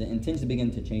النية. The intentions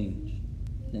begin to change.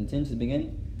 The intentions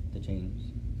begin to change.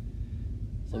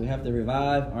 So we have to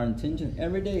revive our intention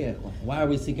every day. Why are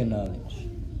we seeking knowledge?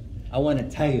 I want a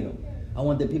title. I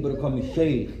want the people to call me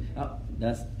Shaykh.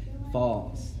 That's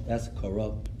false. That's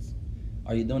corrupt.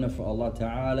 Are you doing it for Allah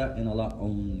Ta'ala and Allah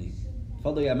only?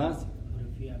 Fadl ya Mas. What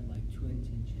if you have like two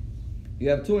intentions? You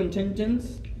have two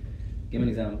intentions? Give me an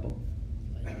example.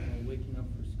 Like waking up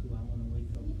for school, I want to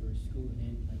wake up for school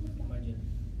and like Fajr.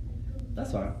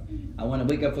 That's fine. I want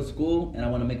to wake up for school and I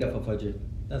want to make up for Fajr.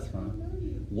 That's fine.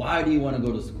 Why do you want to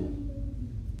go to school?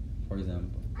 For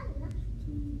example.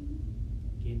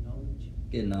 Get knowledge.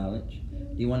 Get knowledge.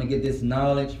 Do you want to get this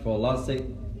knowledge for Allah's sake?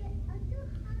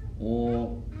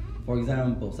 Or, for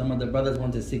example, some of the brothers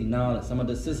want to seek knowledge. Some of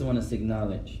the sisters want to seek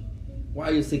knowledge. Why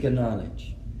are you seeking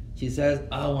knowledge? She says,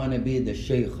 I want to be the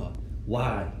shaykha.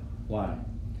 Why? Why?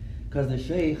 Because the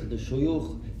shaykh, the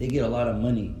shuyukh, they get a lot of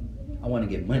money. I want to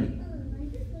get money.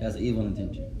 That's an evil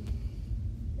intention.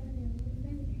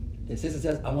 The sister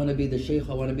says, I want to be the shaykh,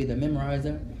 I want to be the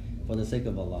memorizer for the sake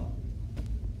of Allah.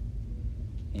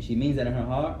 And she means that in her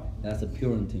heart, that's a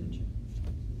pure intention.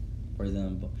 For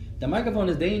example, the microphone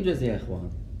is dangerous, ya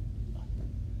ikhwan.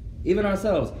 Even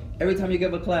ourselves, every time you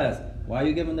give a class, why are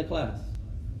you giving the class?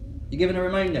 You're giving a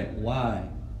reminder. Why?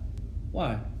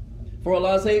 Why? For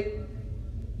Allah's sake?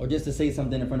 Or just to say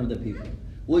something in front of the people?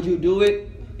 Would you do it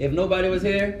if nobody was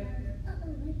here?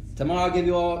 Tomorrow I'll give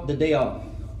you all the day off.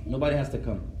 Nobody has to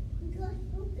come.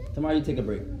 Tomorrow you take a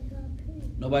break.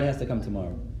 Nobody has to come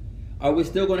tomorrow. Are we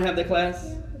still going to have the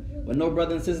class when no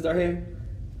brothers and sisters are here?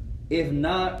 If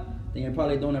not, then you're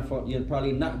probably not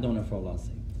doing it for Allah's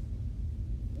sake.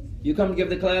 You come to give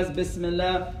the class,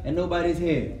 Bismillah, and nobody's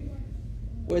here.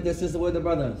 Where the sisters, where the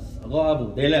brothers?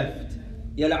 Ghabu, they left.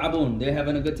 Yala'abun, they're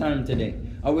having a good time today.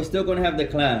 Are we still going to have the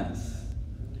class?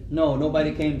 No,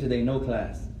 nobody came today, no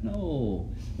class. No,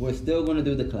 we're still going to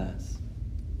do the class.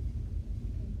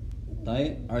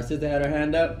 Our sister had her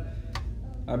hand up.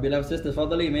 Our beloved sister,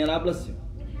 Fadali, may Allah bless you.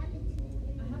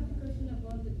 I have a question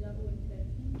about the double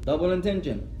intention. Double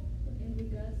intention. In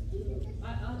regards to, I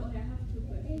have two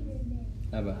questions.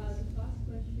 Abba. The first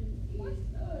question is,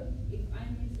 if I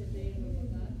miss a day in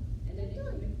Ramadan and then it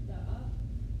makes that up,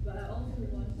 but I also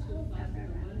want to fast on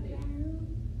Monday,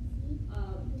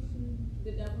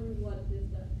 the double reward is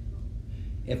that.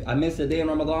 If I miss a day in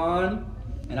Ramadan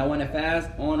and I want to fast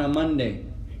on a Monday,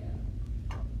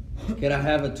 can I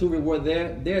have a 2 reward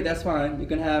there? There, that's fine. You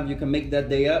can make that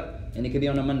day up and it could be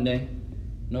on a Monday.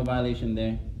 No violation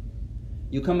there.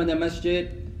 You come in the masjid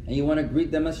and you want to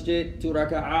greet the masjid 2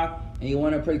 raka'ah and you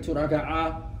want to pray 2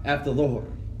 raka'ah after dhuhr.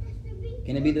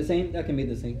 Can it be the same? That can be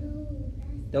the same.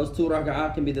 Those 2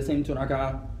 raka'ah can be the same 2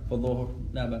 raka'ah for dhuhr.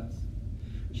 La bas.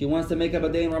 She wants to make up a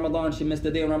day in Ramadan. She missed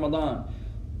a day in Ramadan.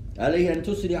 Alayha an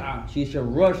tusri'a. She should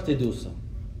rush to do so.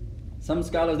 Some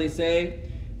scholars, they say,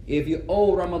 if you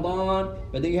owe Ramadan,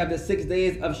 but then you have the 6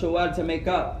 days of Shawwal to make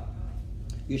up,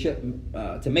 you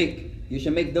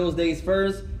should make those days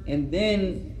first and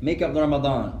then make up the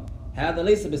Ramadan. هذا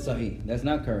ليس بالصحيح. That's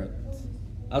not correct.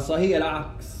 الصحيح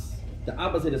العكس. The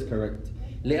opposite is correct.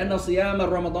 لأن صيام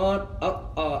رمضان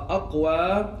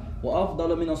أقوى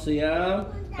وأفضل من الصيام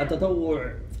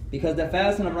التطوع. Because the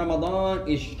fasting of Ramadan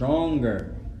is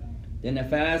stronger than the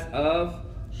fast of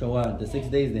Shawwal, the 6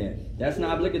 days there. That's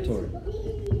not obligatory.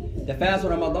 The fast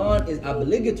of Ramadan is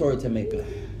obligatory to make up.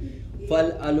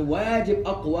 فالواجب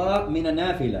أقوى من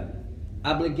النافلة.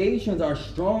 Obligations are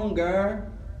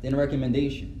stronger than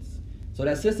recommendations. So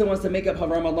that sister wants to make up her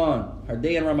Ramadan, her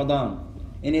day in Ramadan,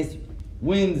 and it's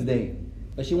Wednesday,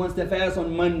 but she wants to fast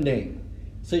on Monday.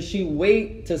 So she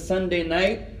wait till Sunday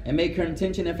night and make her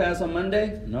intention and fast on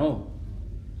Monday? No.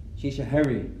 She should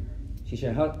hurry. She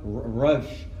should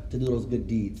rush to do those good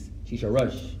deeds. She should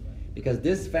rush. Because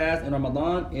this fast in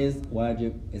Ramadan is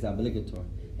wajib, is obligatory.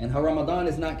 And her Ramadan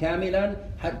is not kamilan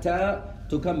hatta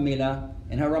tukammila.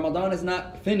 And her Ramadan is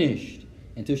not finished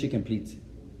until she completes it.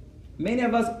 Many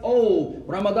of us owe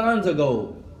Ramadans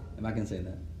ago. If I can say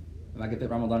that. If I can put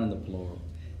Ramadan in the plural.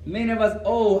 Many of us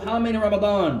owe how many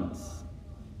Ramadans?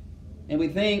 And we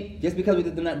think just because we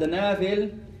did the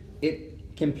nafil,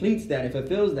 it completes that, it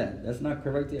fulfills that. That's not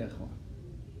correct, ya ikhwan.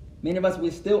 Many of us,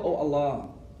 we still owe Allah.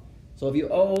 So if you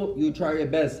owe, you try your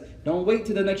best. Don't wait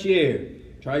till the next year.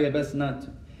 Try your best not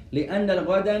to. لأن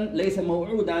الغدا ليس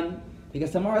موعودا.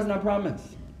 Because tomorrow is not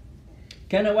promised.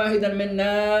 كان واحدا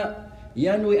منا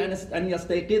ينوي أن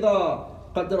يستيقظ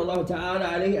قدر الله تعالى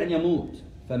عليه أن يموت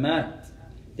فمات.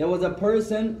 There was a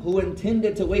person who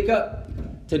intended to wake up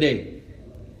today.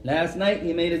 Last night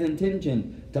he made his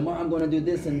intention. Tomorrow I'm going to do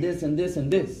this and this and this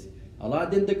and this. Allah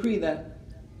didn't decree that.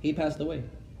 He passed away.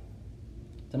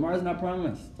 Tomorrow is not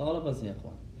promised. To all of us, ya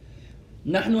ikhwan.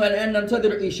 نحن الآن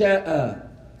ننتظر إشاء.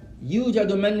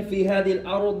 يوجد من في هذه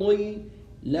الأرض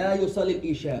لا يصلي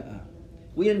الإشاء.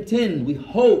 We intend, we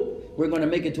hope we're going to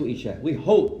make it to Isha. We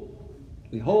hope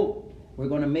we're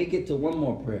going to make it to one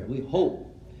more prayer. We hope.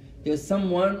 There's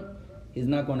someone, he's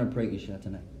not going to pray Isha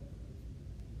tonight.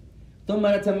 ثم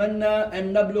نتمنى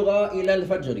أن نبلغ إلى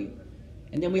الفجر.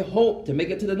 And then we hope to make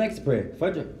it to the next prayer,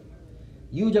 Fajr.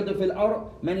 يوجد في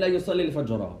الأرض من لا يصلي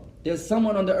الفجر. There's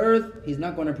someone on the earth, he's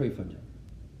not going to pray Fajr.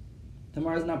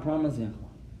 Tomorrow is not promised, ya ikhwan.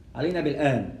 Alina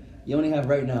bil'an. You only have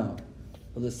right now.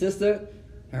 For the sister,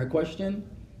 her question,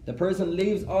 the person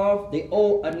leaves off, they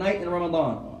owe a night in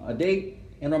Ramadan, a day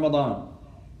in Ramadan.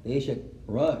 They should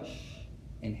rush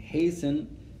and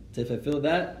hasten to fulfill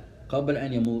that قبل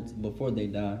أن يموت, before they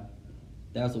die.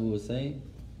 That's what we would say.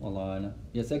 Wallahu a'lam.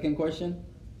 Your second question?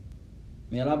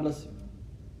 May Allah bless you.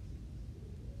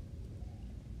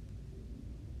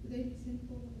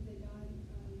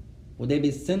 Would they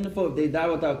be sinful if they die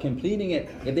without completing it?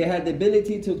 If they had the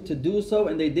ability to do so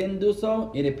and they didn't do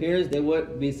so, it appears they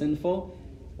would be sinful.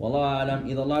 Wallahu a'lam.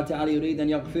 إذا الله تعالى يريد أن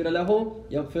يغفر له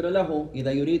يغفر له.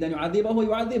 إذا يريد أن يعذبه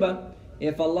يعذبه.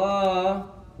 If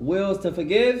Allah wills to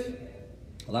forgive,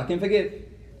 Allah can forgive.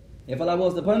 If Allah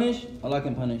wills to punish, Allah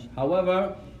can punish.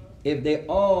 However, if they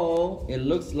all, it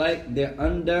looks like they're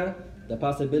under the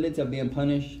possibility of being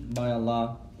punished by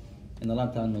Allah, and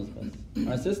Allah Ta'ala knows best.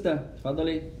 Our sister,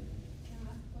 Fadali.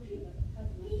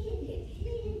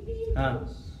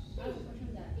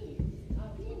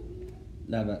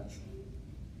 La bas.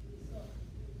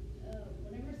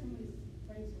 Whenever someone is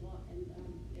praying Salah and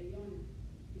they're yawning,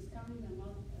 is covering their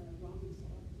mouth wrong in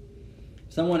Salah?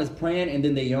 Someone is praying and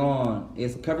then they yawn.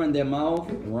 Is covering their mouth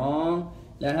wrong?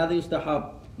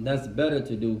 That's better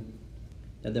to do.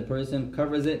 That the person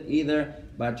covers it either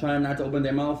by trying not to open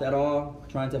their mouth at all,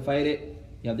 trying to fight it.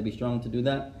 You have to be strong to do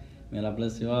that. May Allah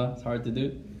bless you all. It's hard to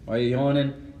do. Or you're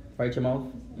yawning, fight your mouth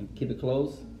and keep it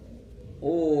closed.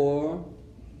 Or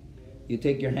you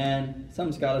take your hand.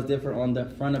 Some scholars differ on the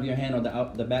front of your hand or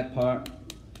the back part,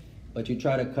 but you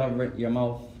try to cover your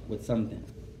mouth with something.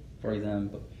 For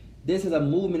example, this is a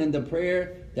movement in the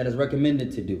prayer that is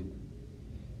recommended to do.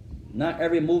 Not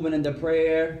every movement in the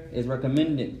prayer is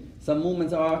recommended. Some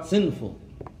movements are sinful.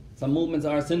 Some movements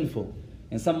are sinful.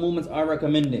 And some movements are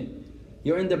recommended.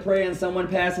 You're in the prayer and someone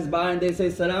passes by and they say,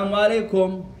 Salaam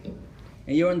alaikum.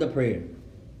 And you're in the prayer.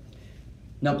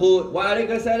 Naqul wa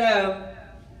alayka salam.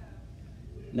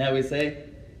 Now we say,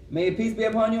 may peace be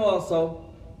upon you also.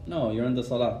 No, you're in the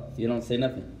salah. You don't say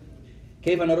nothing.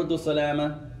 كيف نرد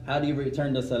السلام? How do you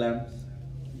return the salams?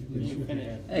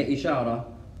 Hey, ishara.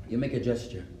 You make a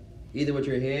gesture. Either with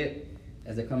your head,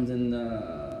 as it comes in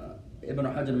Ibn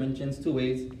Hajar mentions 2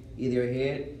 ways. Either your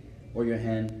head or your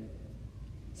hand.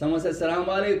 Someone says, Salaam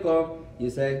alaikum. You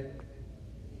say,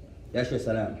 that's your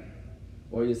salam.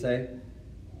 Or you say,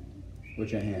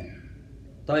 with your hand.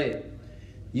 طيب.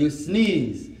 You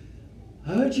sneeze.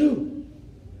 Hurt you.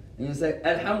 And you say,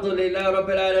 Alhamdulillah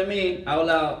Rabbil Alameen. Out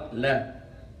loud. La.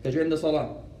 Because you're in the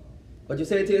salah. But you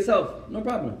say it to yourself. No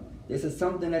problem. This is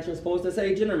something that you're supposed to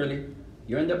say generally.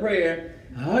 You're in the prayer.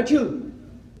 Hurt you.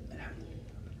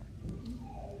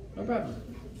 No problem.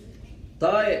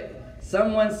 طيب.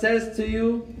 Someone says to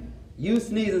you, you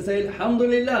sneeze and say,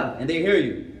 Alhamdulillah. And they hear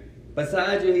you.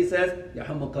 Beside you, he says,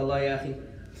 Yarhamukallah ya akhi.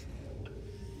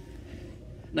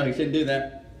 No, he shouldn't do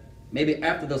that. Maybe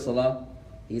after the salah,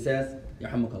 he says,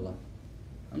 Yarhamukallah.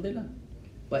 Alhamdulillah.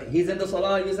 But he's in the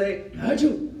salah, you say,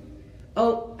 Haju.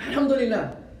 Oh,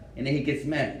 Alhamdulillah. And then he gets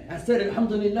mad. I said,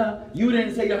 Alhamdulillah. You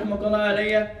didn't say, Yarhamukallah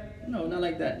alayya. No, not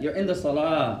like that. You're in the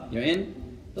salah. You're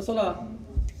in the salah.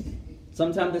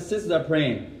 Sometimes the sisters are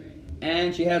praying,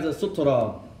 and she has a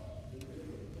sutra.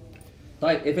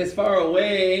 Like, if it's far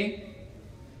away,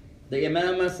 the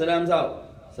imam salams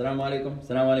out. Salaam alaikum,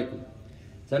 salaam alaikum.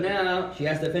 So now, she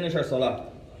has to finish her salah.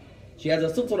 She has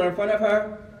a sutra in front of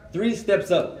her, 3 steps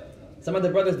up. Some of the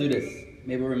brothers do this.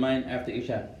 Maybe remind after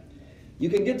Isha. You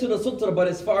can get to the sutra, but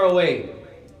it's far away.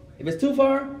 If it's too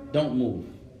far, don't move.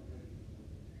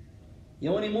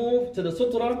 You only move to the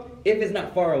sutra if it's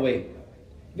not far away.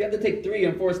 If you have to take 3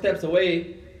 and 4 steps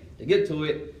away to get to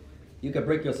it, you can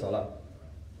break your salah.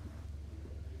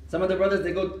 Some of the brothers,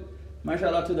 they go,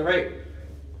 mashallah, to the right.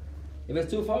 If it's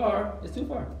too far, it's too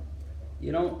far.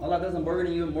 You know, Allah doesn't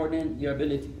burden you more than your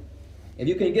ability. If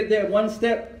you can get there 1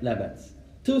 step, la bas.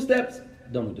 2 steps,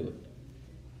 don't do it.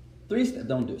 3 steps,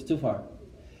 don't do it. It's too far.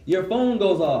 Your phone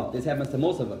goes off. This happens to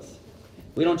most of us.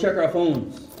 We don't check our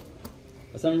phones.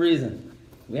 For some reason,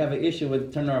 we have an issue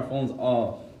with turning our phones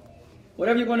off.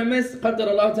 Whatever you're going to miss, qaddar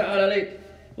Allah ta'ala alayk.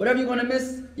 Whatever you're going to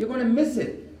miss, you're going to miss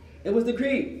it. It was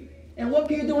decreed. And what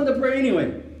can you do in the prayer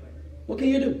anyway? What can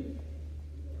you do?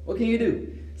 What can you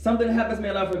do? Something happens, may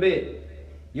Allah forbid.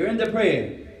 You're in the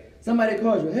prayer. Somebody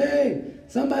calls you, hey,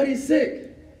 somebody's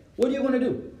sick. What are you going to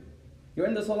do? You're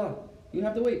in the salah. You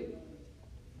have to wait.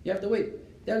 You have to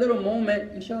wait. That little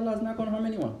moment, inshallah, is not going to harm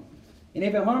anyone. And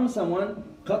if it harms someone,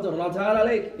 qaddar Allah ta'ala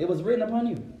alayk, it was written upon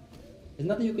you. There's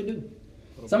nothing you could do.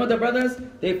 Some of the brothers,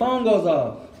 their phone goes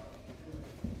off.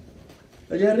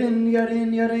 Yarin,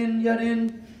 yarin, yarin,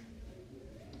 yarin.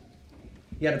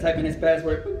 You got to type in his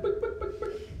password.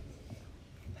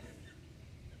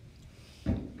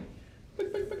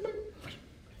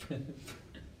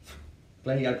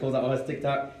 Like he got to close out all his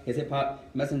TikTok, his hip hop,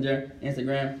 Messenger,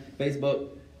 Instagram,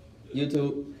 Facebook,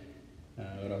 YouTube.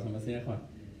 What else am I saying?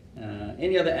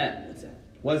 Any other app?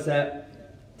 WhatsApp,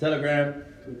 Telegram,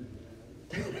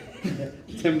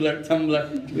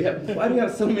 Tumblr. Why do we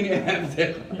have so many apps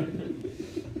there?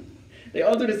 They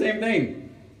all do the same thing.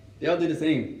 They all do the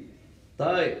same.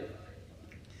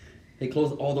 They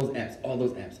close all those apps.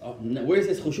 Oh, no, where's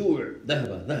his khushu'?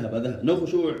 Dhahaba. No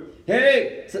khushu'.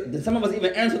 Hey! Did some of us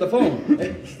even answer the phone?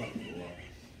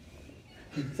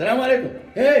 Salaam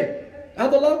alaikum. Hey!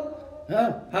 Abdullah?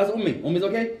 How's Ummi? Ummi's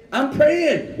okay? I'm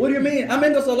praying. What do you mean? I'm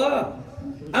in the salah.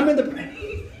 I'm in the prayer.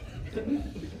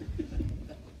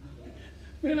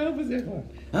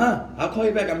 I'll call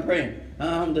you back. I'm praying.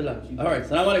 Alhamdulillah. Alright.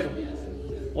 Salaam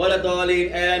alaikum. Wala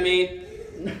daleen. Ameen.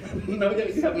 No,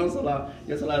 you have no salah.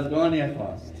 Your salah is gone in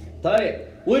class.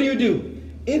 What do you do?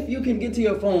 If you can get to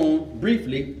your phone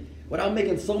briefly without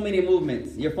making so many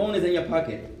movements, your phone is in your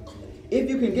pocket. If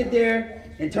you can get there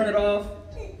and turn it off,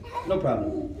 no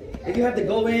problem. If you have to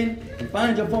go in and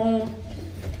find your phone,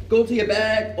 go to your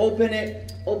bag, open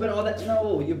all that,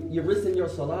 no, you're risking your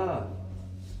salah.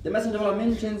 The Messenger of Allah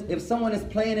mentions if someone is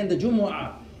playing in the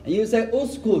Jumu'ah and you say,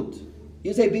 uskut,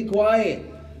 you say, be quiet,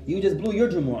 you just blew your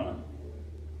Jumu'ah.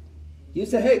 You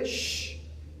say, hey, shh.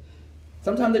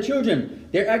 Sometimes the children,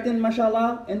 they're acting,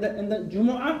 mashallah, in the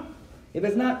Jumu'ah. If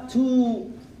it's not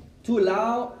too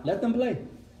loud, let them play.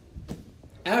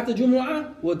 After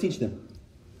Jumu'ah, we'll teach them.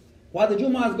 While the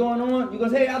Jumu'ah is going on, you're going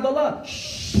to say, hey, Abdullah,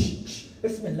 shh,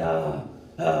 Bismillah.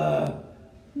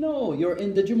 No, you're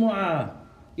in the Jumu'ah.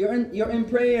 You're in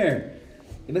prayer.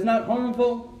 If it's not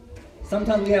harmful,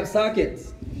 sometimes we have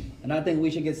sockets. And I think we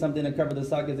should get something to cover the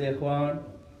sockets, ikhwan,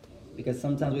 because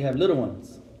sometimes we have little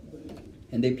ones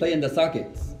and they play in the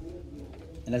sockets,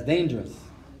 and that's dangerous.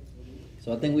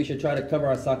 So I think we should try to cover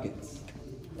our sockets.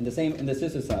 In the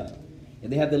sister side, if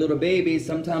they have the little babies,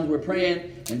 sometimes we're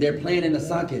praying and they're playing in the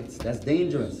sockets. That's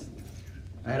dangerous.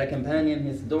 I had a companion,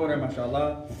 his daughter,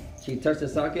 mashallah, she touched the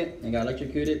socket and got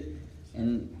electrocuted,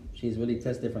 and she's really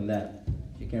tested from that.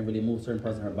 She can't really move certain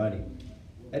parts of her body.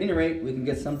 At any rate, we can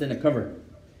get something to cover.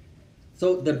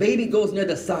 So the baby goes near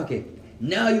the socket.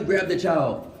 Now you grab the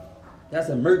child. That's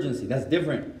emergency. That's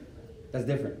different. That's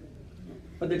different.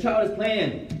 But the child is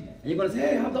playing, and you're going to say,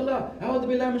 hey, Abdullah, a'udhu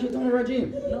billahi minash shaitanir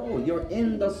rajim. No, you're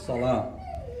in the salah.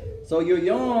 So you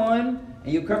yawn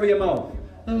and you cover your mouth.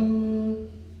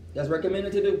 That's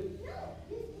recommended to do.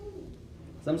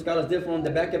 Some scholars differ on the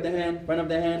back of the hand, front of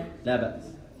the hand. La bas.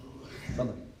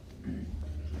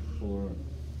 For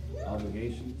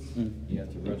obligations, you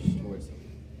have to rush towards them.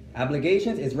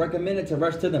 Obligations is recommended to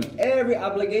rush to them. Every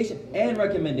obligation and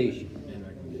recommendation.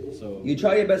 So you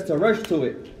try your best to rush to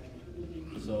it.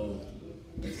 So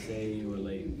let's say you were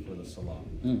late for the salah.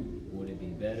 Would it be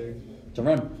better to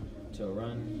run? All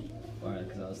right,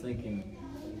 because I was thinking,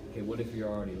 okay, what if you're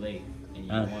already late and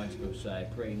you want to go? Should I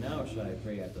pray now or should I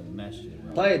pray at the masjid?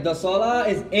 Right? The salah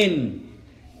is in.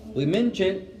 We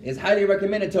mentioned it's highly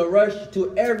recommended to rush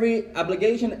to every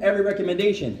obligation, every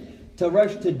recommendation. To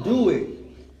rush to do it,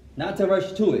 not to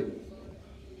rush to it.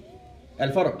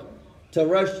 Al-farq. To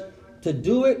rush to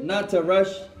do it, not to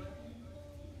rush.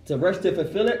 To rush to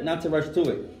fulfill it, not to rush to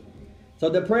it. So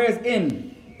the prayer is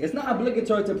in. It's not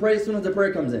obligatory to pray as soon as the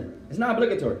prayer comes in. It's not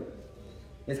obligatory.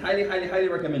 It's highly, highly, highly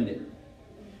recommended.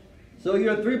 So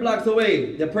you're 3 blocks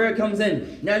away. The prayer comes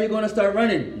in. Now you're going to start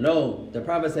running. No. The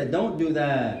Prophet said, don't do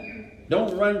that.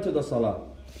 Don't run to the salah.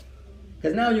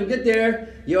 Because now you get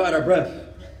there, you're out of breath.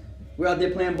 We're out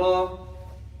there playing ball.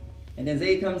 And then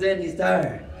Zayd comes in, he's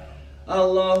tired.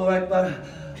 Allahu Akbar.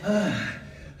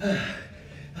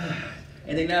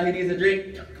 And then now he needs a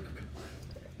drink.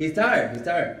 He's tired.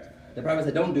 The Prophet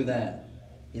said, don't do that.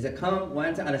 He said, come wa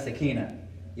anta ala sakina.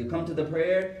 You come to the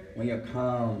prayer when you're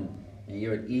calm and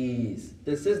you're at ease.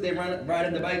 The sisters, they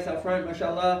riding the bikes out front,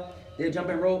 mashallah. They're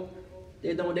jumping rope.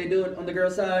 They're doing what they do on the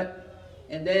girl's side.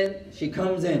 And then she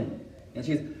comes in and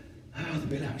she's,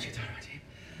 Alhamdulillah.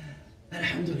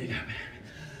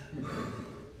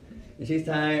 And she's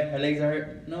tired, her legs are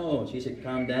hurt. No, she should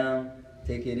calm down,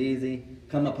 take it easy.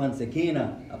 Come upon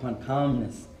sakina, upon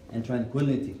calmness and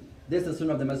tranquility. This is the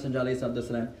sunnah of the Messenger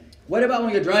ﷺ. What about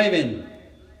when you're driving?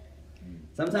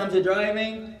 Sometimes you're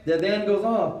driving, the van goes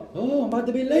off. Oh, I'm about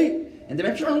to be late. And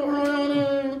then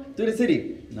through the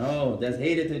city. No, that's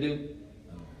hated to do.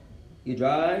 You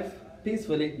drive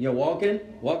peacefully. You're walking,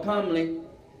 walk calmly.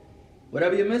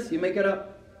 Whatever you miss, you make it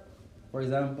up. For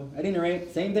example, at any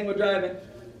rate, same thing with driving.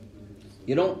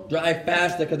 You don't drive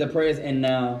faster because the prayer is in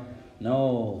now.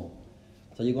 No.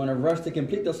 So you're going to rush to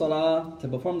complete the salah, to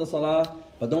perform the salah,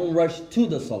 but don't rush to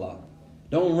the salah.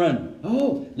 Don't run.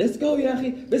 Oh, let's go, ya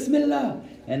akhi. Bismillah.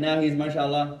 And now he's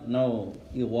mashallah. No,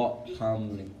 you walk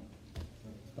calmly.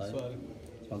 Right?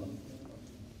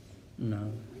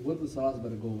 No. What if the salah's about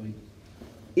to go away?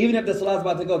 Even if the salah is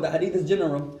about to go, the hadith is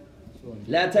general.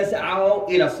 La tas'aw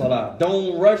ila salah.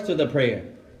 Don't rush to the prayer.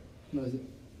 No, is it?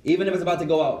 Even if it's about to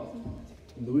go out.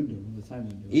 In the window, the time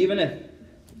window. Even if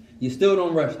you still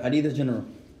don't rush. Hadith is general.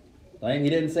 Right? He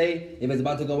didn't say if it's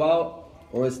about to go out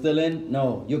or it's still in.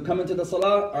 No. You're coming to the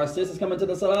salah. Our sister's coming to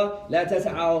the salah. La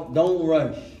tas'aw. Don't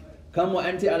rush. Come wa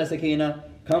anti ala sakina.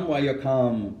 Come while you're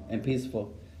calm and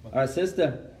peaceful. Our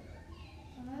sister.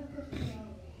 I have a question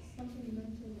about something you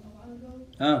mentioned a while ago.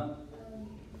 Huh?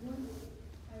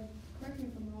 Correct me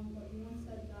if I'm wrong, but you once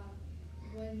said that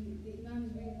when the Imam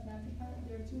is reading Fatiha,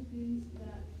 there are 2 opinions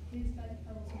that his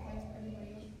Fatiha will suffice for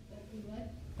everybody else that he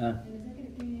led. And the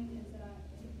second opinion is that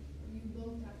you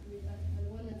both have to read Fatiha,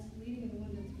 the one that's leading and the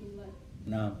one that's being led.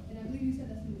 No. And I believe you said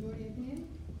that's the majority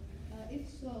opinion. If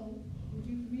so, would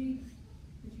you read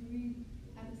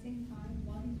at the same time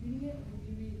while he's reading it, or would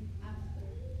you read after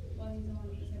while he's on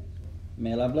the second surah?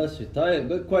 May Allah bless you. Tayyib,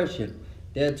 good question.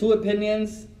 There are 2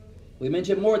 opinions. We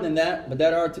mentioned more than that, but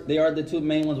they are the 2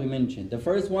 main ones we mentioned. The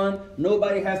first one,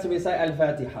 nobody has to recite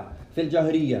Al-Fatiha fil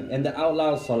Jahriya in the out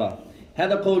loud salah.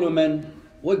 Hada qawlu man.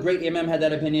 What great Imam had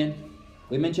that opinion?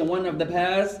 We mentioned one of the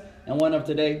past and one of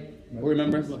today. Who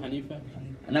remembers? Abu Hanifa.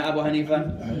 Not Abu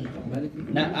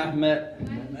Hanifa. Not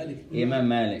Ahmed. Imam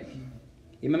Malik.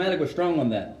 Imam Malik was strong on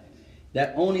that.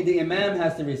 That only the Imam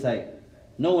has to recite.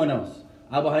 No one else.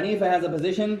 Abu Hanifa has a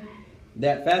position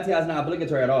that Fatiha is not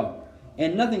obligatory at all.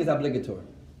 And nothing is obligatory.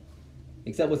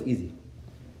 Except what's easy.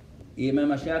 Imam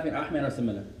Shafi and Ahmed are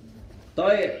similar.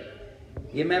 طيب.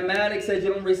 Imam Malik says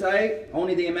you don't recite,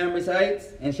 only the Imam recites,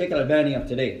 and Sheikh Al-Albani of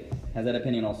today has that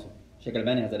opinion also. Sheikh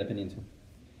Al-Albani has that opinion too.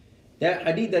 That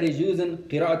hadith that is using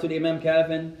Qira'atul Imam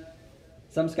Kafin,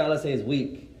 some scholars say is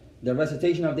weak. The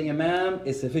recitation of the Imam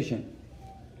is sufficient.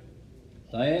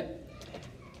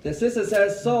 The sister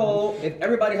says, so if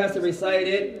everybody has to recite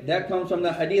it, that comes from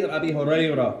the hadith of Abi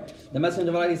Hurairah. The Messenger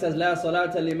of Allah, he says, لا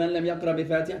صلاة لمن لم يقرأ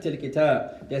بفاتحة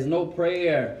الكتاب. There's no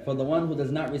prayer for the one who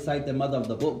does not recite the mother of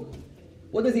the book.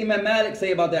 What does Imam Malik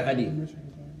say about that hadith?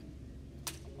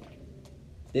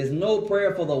 There's no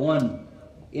prayer for the one.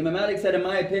 Imam Malik said, in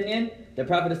my opinion, the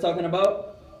Prophet is talking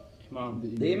about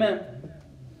the Imam.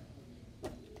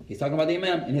 He's talking about the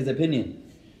Imam in his opinion.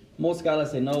 Most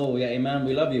scholars say, no, yeah, Imam,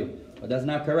 we love you. But that's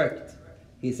not correct.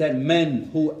 He said, men,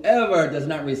 whoever does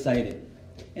not recite it.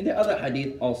 And the other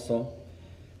hadith also.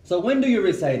 So when do you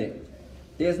recite it?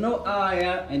 There's no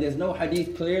ayah and there's no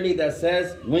hadith clearly that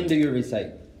says, when do you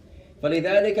recite?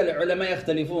 فَلِذَلِكَ الْعُلَمَاء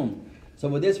يَخْتَلِفُونَ. So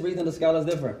for this reason the scholars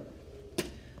differ.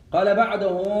 قال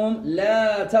بعضهم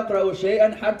لا تقرأ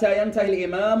شيئا حتى ينتهي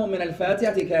الإمام من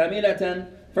الفاتحة كاملة.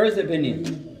 First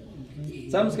opinion.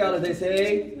 Some scholars they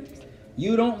say,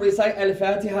 you don't recite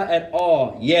Al-Fatiha at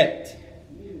all yet.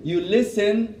 You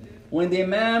listen when the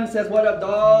Imam says, what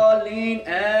Ad-Dallin,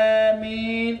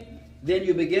 Ameen, then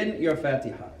you begin your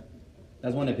Fatiha.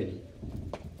 That's one opinion.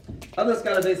 Other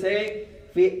scholars they say,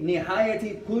 في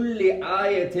نهاية كل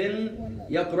آية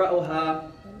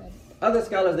يقرأها. Other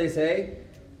scholars they say,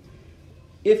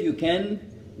 if you can,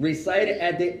 recite it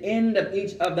at the end of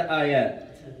each of the ayat.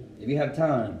 If you have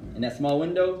time in that small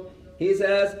window, he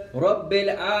says,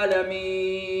 Rabbil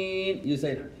Alameen. You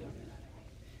say,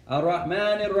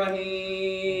 Ar-Rahman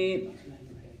Ar-Rahim.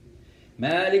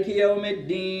 Maliki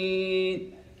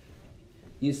Yawmiddin.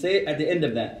 You say it at the end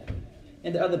of that.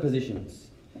 And the other positions.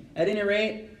 At any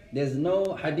rate, there's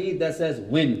no hadith that says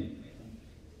when.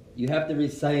 You have to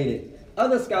recite it.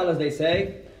 Other scholars, they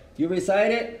say, you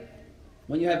recite it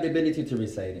when you have the ability to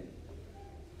recite it.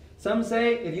 Some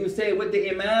say, if you say it with the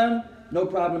Imam, no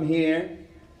problem here,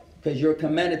 because you're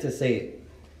commanded to say it.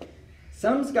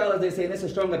 Some scholars, they say, and it's a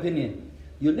strong opinion,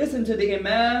 you listen to the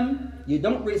Imam, you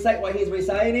don't recite what he's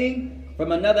reciting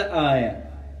from another ayah.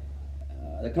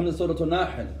 That comes in Surah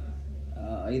Al-Nahl.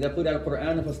 إِذَا قُرِئَ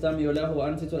الْقُرْآنُ فَاسْتَمِعُوا لَهُ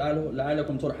وَأَنصِتُوا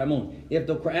لَعَلَّكُمْ تُرْحَمُونَ. If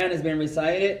the Quran is being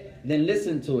recited, then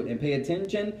listen to it and pay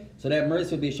attention so that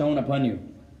mercy will be shown upon you,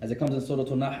 as it comes in Surah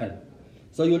Al-Nahl.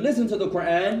 So you listen to the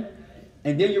Quran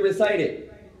and then you recite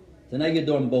it. So now you're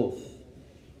doing both.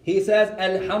 He says,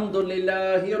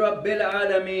 Alhamdulillahi Rabbil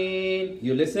Alameen.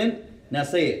 You listen, now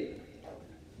say it.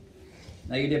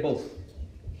 Now you did both.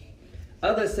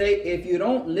 Others say, if you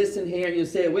don't listen here and you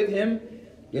say it with him,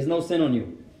 there's no sin on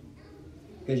you.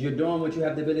 Because you're doing what you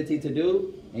have the ability to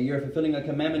do, and you're fulfilling a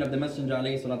commandment of the Messenger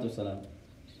alayhi salatu wasalam.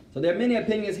 So there are many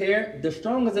opinions here. The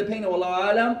strongest opinion,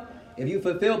 Wallahu alam, if you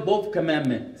fulfill both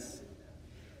commandments.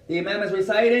 The Imam is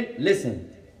reciting,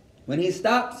 listen. When he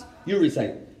stops, you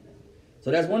recite.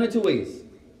 So that's one or two ways.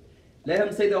 Let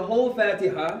him say the whole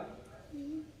Fatiha,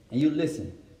 and you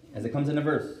listen, as it comes in the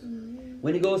verse.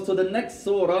 When he goes to the next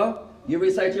surah, you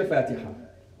recite your Fatiha.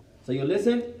 So you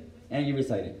listen, and you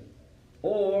recite it.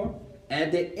 Or,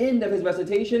 at the end of his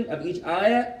recitation of each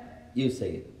ayah, you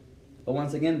say it. But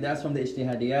once again, that's from the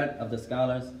ijtihadiyat of the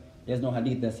scholars. There's no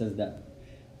hadith that says that.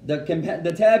 The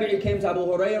tabi'i came to Abu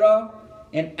Hurairah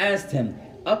and asked him,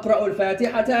 أقرأ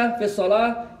الفاتحة في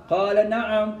الصلاة؟ قال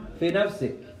نعم في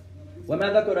نفسك.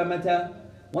 وما ذكر متى?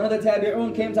 One of the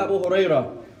tabi'un came to Abu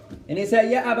Hurairah and he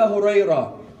said, Ya Abu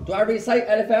Hurairah, do I recite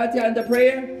al-Fatiha in the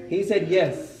prayer? He said,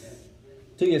 yes,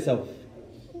 to yourself.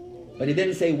 But he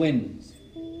didn't say when.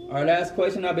 Our last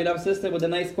question, our beloved sister, with the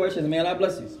nice questions. May Allah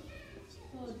bless you. So,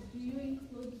 do you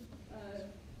include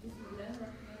Bismillah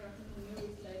ar-Rahman ar-Rahim when you're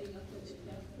reciting after the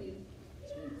Tafsir?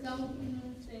 Some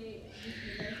opinions say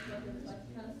Bismillah is what the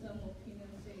Fatiha, some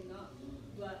opinions say not.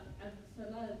 But at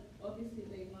Salah, obviously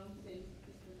the Imam says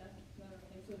Bismillah ar-Rahman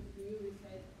ar-Rahim. So, do you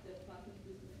recite the Fatiha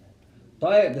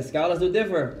Bismillah? The scholars do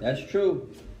differ. That's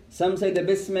true. Some say the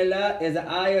Bismillah is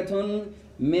ayatun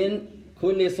min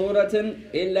kulli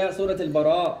suratin illa surat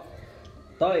al-Bara.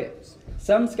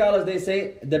 Some scholars they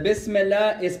say the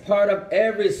Bismillah is part of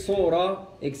every surah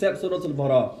except Surah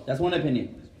al-Bara. That's one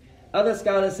opinion. Other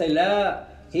scholars say لا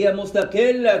هي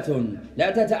مستقلة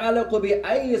لا تتعلق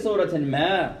بأي سورة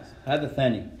ما. هذا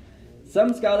الثاني.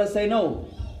 Some scholars say no.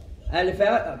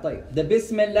 The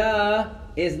Bismillah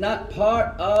is not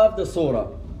part of the surah.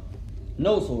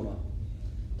 No surah.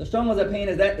 The strongest opinion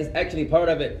is that it's actually part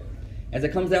of it. As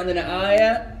it comes down in the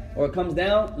ayah, or it comes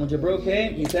down, when Jibril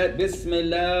came, he said,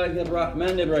 Bismillahir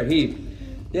Rahmanir Rahim.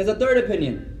 There's a third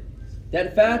opinion,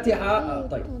 that Fatiha,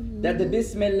 that the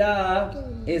Bismillah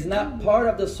is not part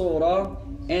of the surah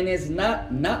and is not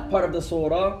part of the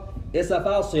surah. It's a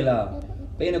fasila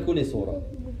bayna kulli surah.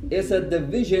 It's a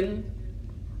division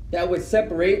that which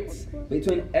separates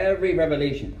between every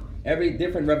revelation. Every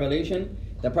different revelation.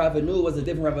 The Prophet knew it was a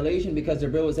different revelation because the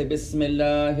Bible would say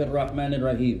Bismillahir Rahmanir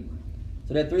Rahim.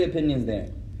 So there are three opinions there.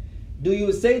 Do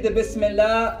you say the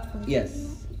Bismillah?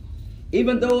 Yes.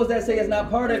 Even those that say it's not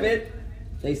part of it,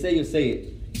 they say you say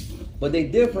it. But they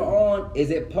differ on, is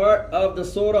it part of the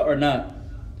surah or not?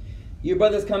 You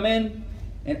brothers come in,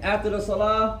 and after the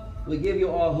salah, we give you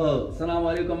all hugs.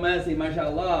 Assalamu alaikum, Masi,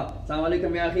 mashallah. Assalamu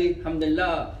alaikum, ya akhi,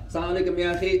 alhamdulillah. Assalamu alaikum,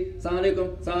 ya akhi, assalamu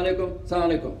alaikum, assalamu alaikum, assalamu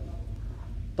alaikum.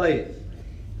 Tayyib.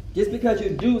 Just because you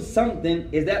do something,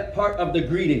 is that part of the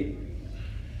greeting?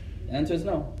 The answer is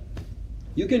no.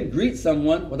 You can greet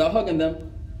someone without hugging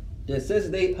them. The sisters,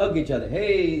 they hug each other.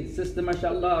 Hey, sister,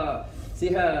 mashallah.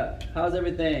 Siha, how's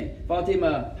everything?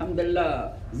 Fatima,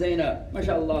 alhamdulillah. Zainab,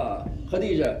 mashallah.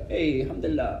 Khadija, hey,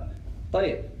 alhamdulillah.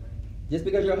 Tayyib. Just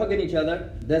because you're hugging each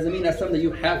other doesn't mean that's something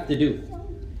you have to do.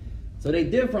 So they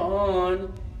differ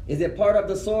on, is it part of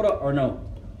the surah or no?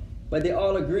 But they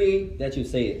all agree that you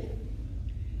say it.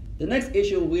 The next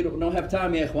issue, we don't have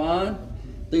time, ya ikhwan.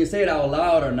 Do you say it out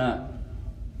loud or not?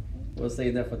 We'll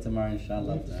save that for tomorrow,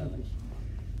 inshallah.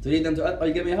 Do you need them to, oh,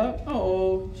 you give me a hug?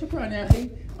 Oh, shukran, ya akhi.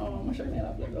 Oh,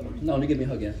 mashallah. No, you give me a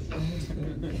hug, yeah.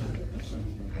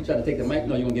 You try to take the mic?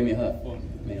 No, you won't give me a hug.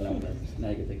 Now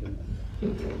you can take the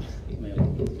mic.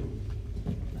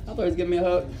 I thought he was giving me a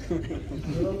hug.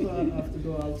 You also have to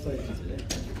go outside today.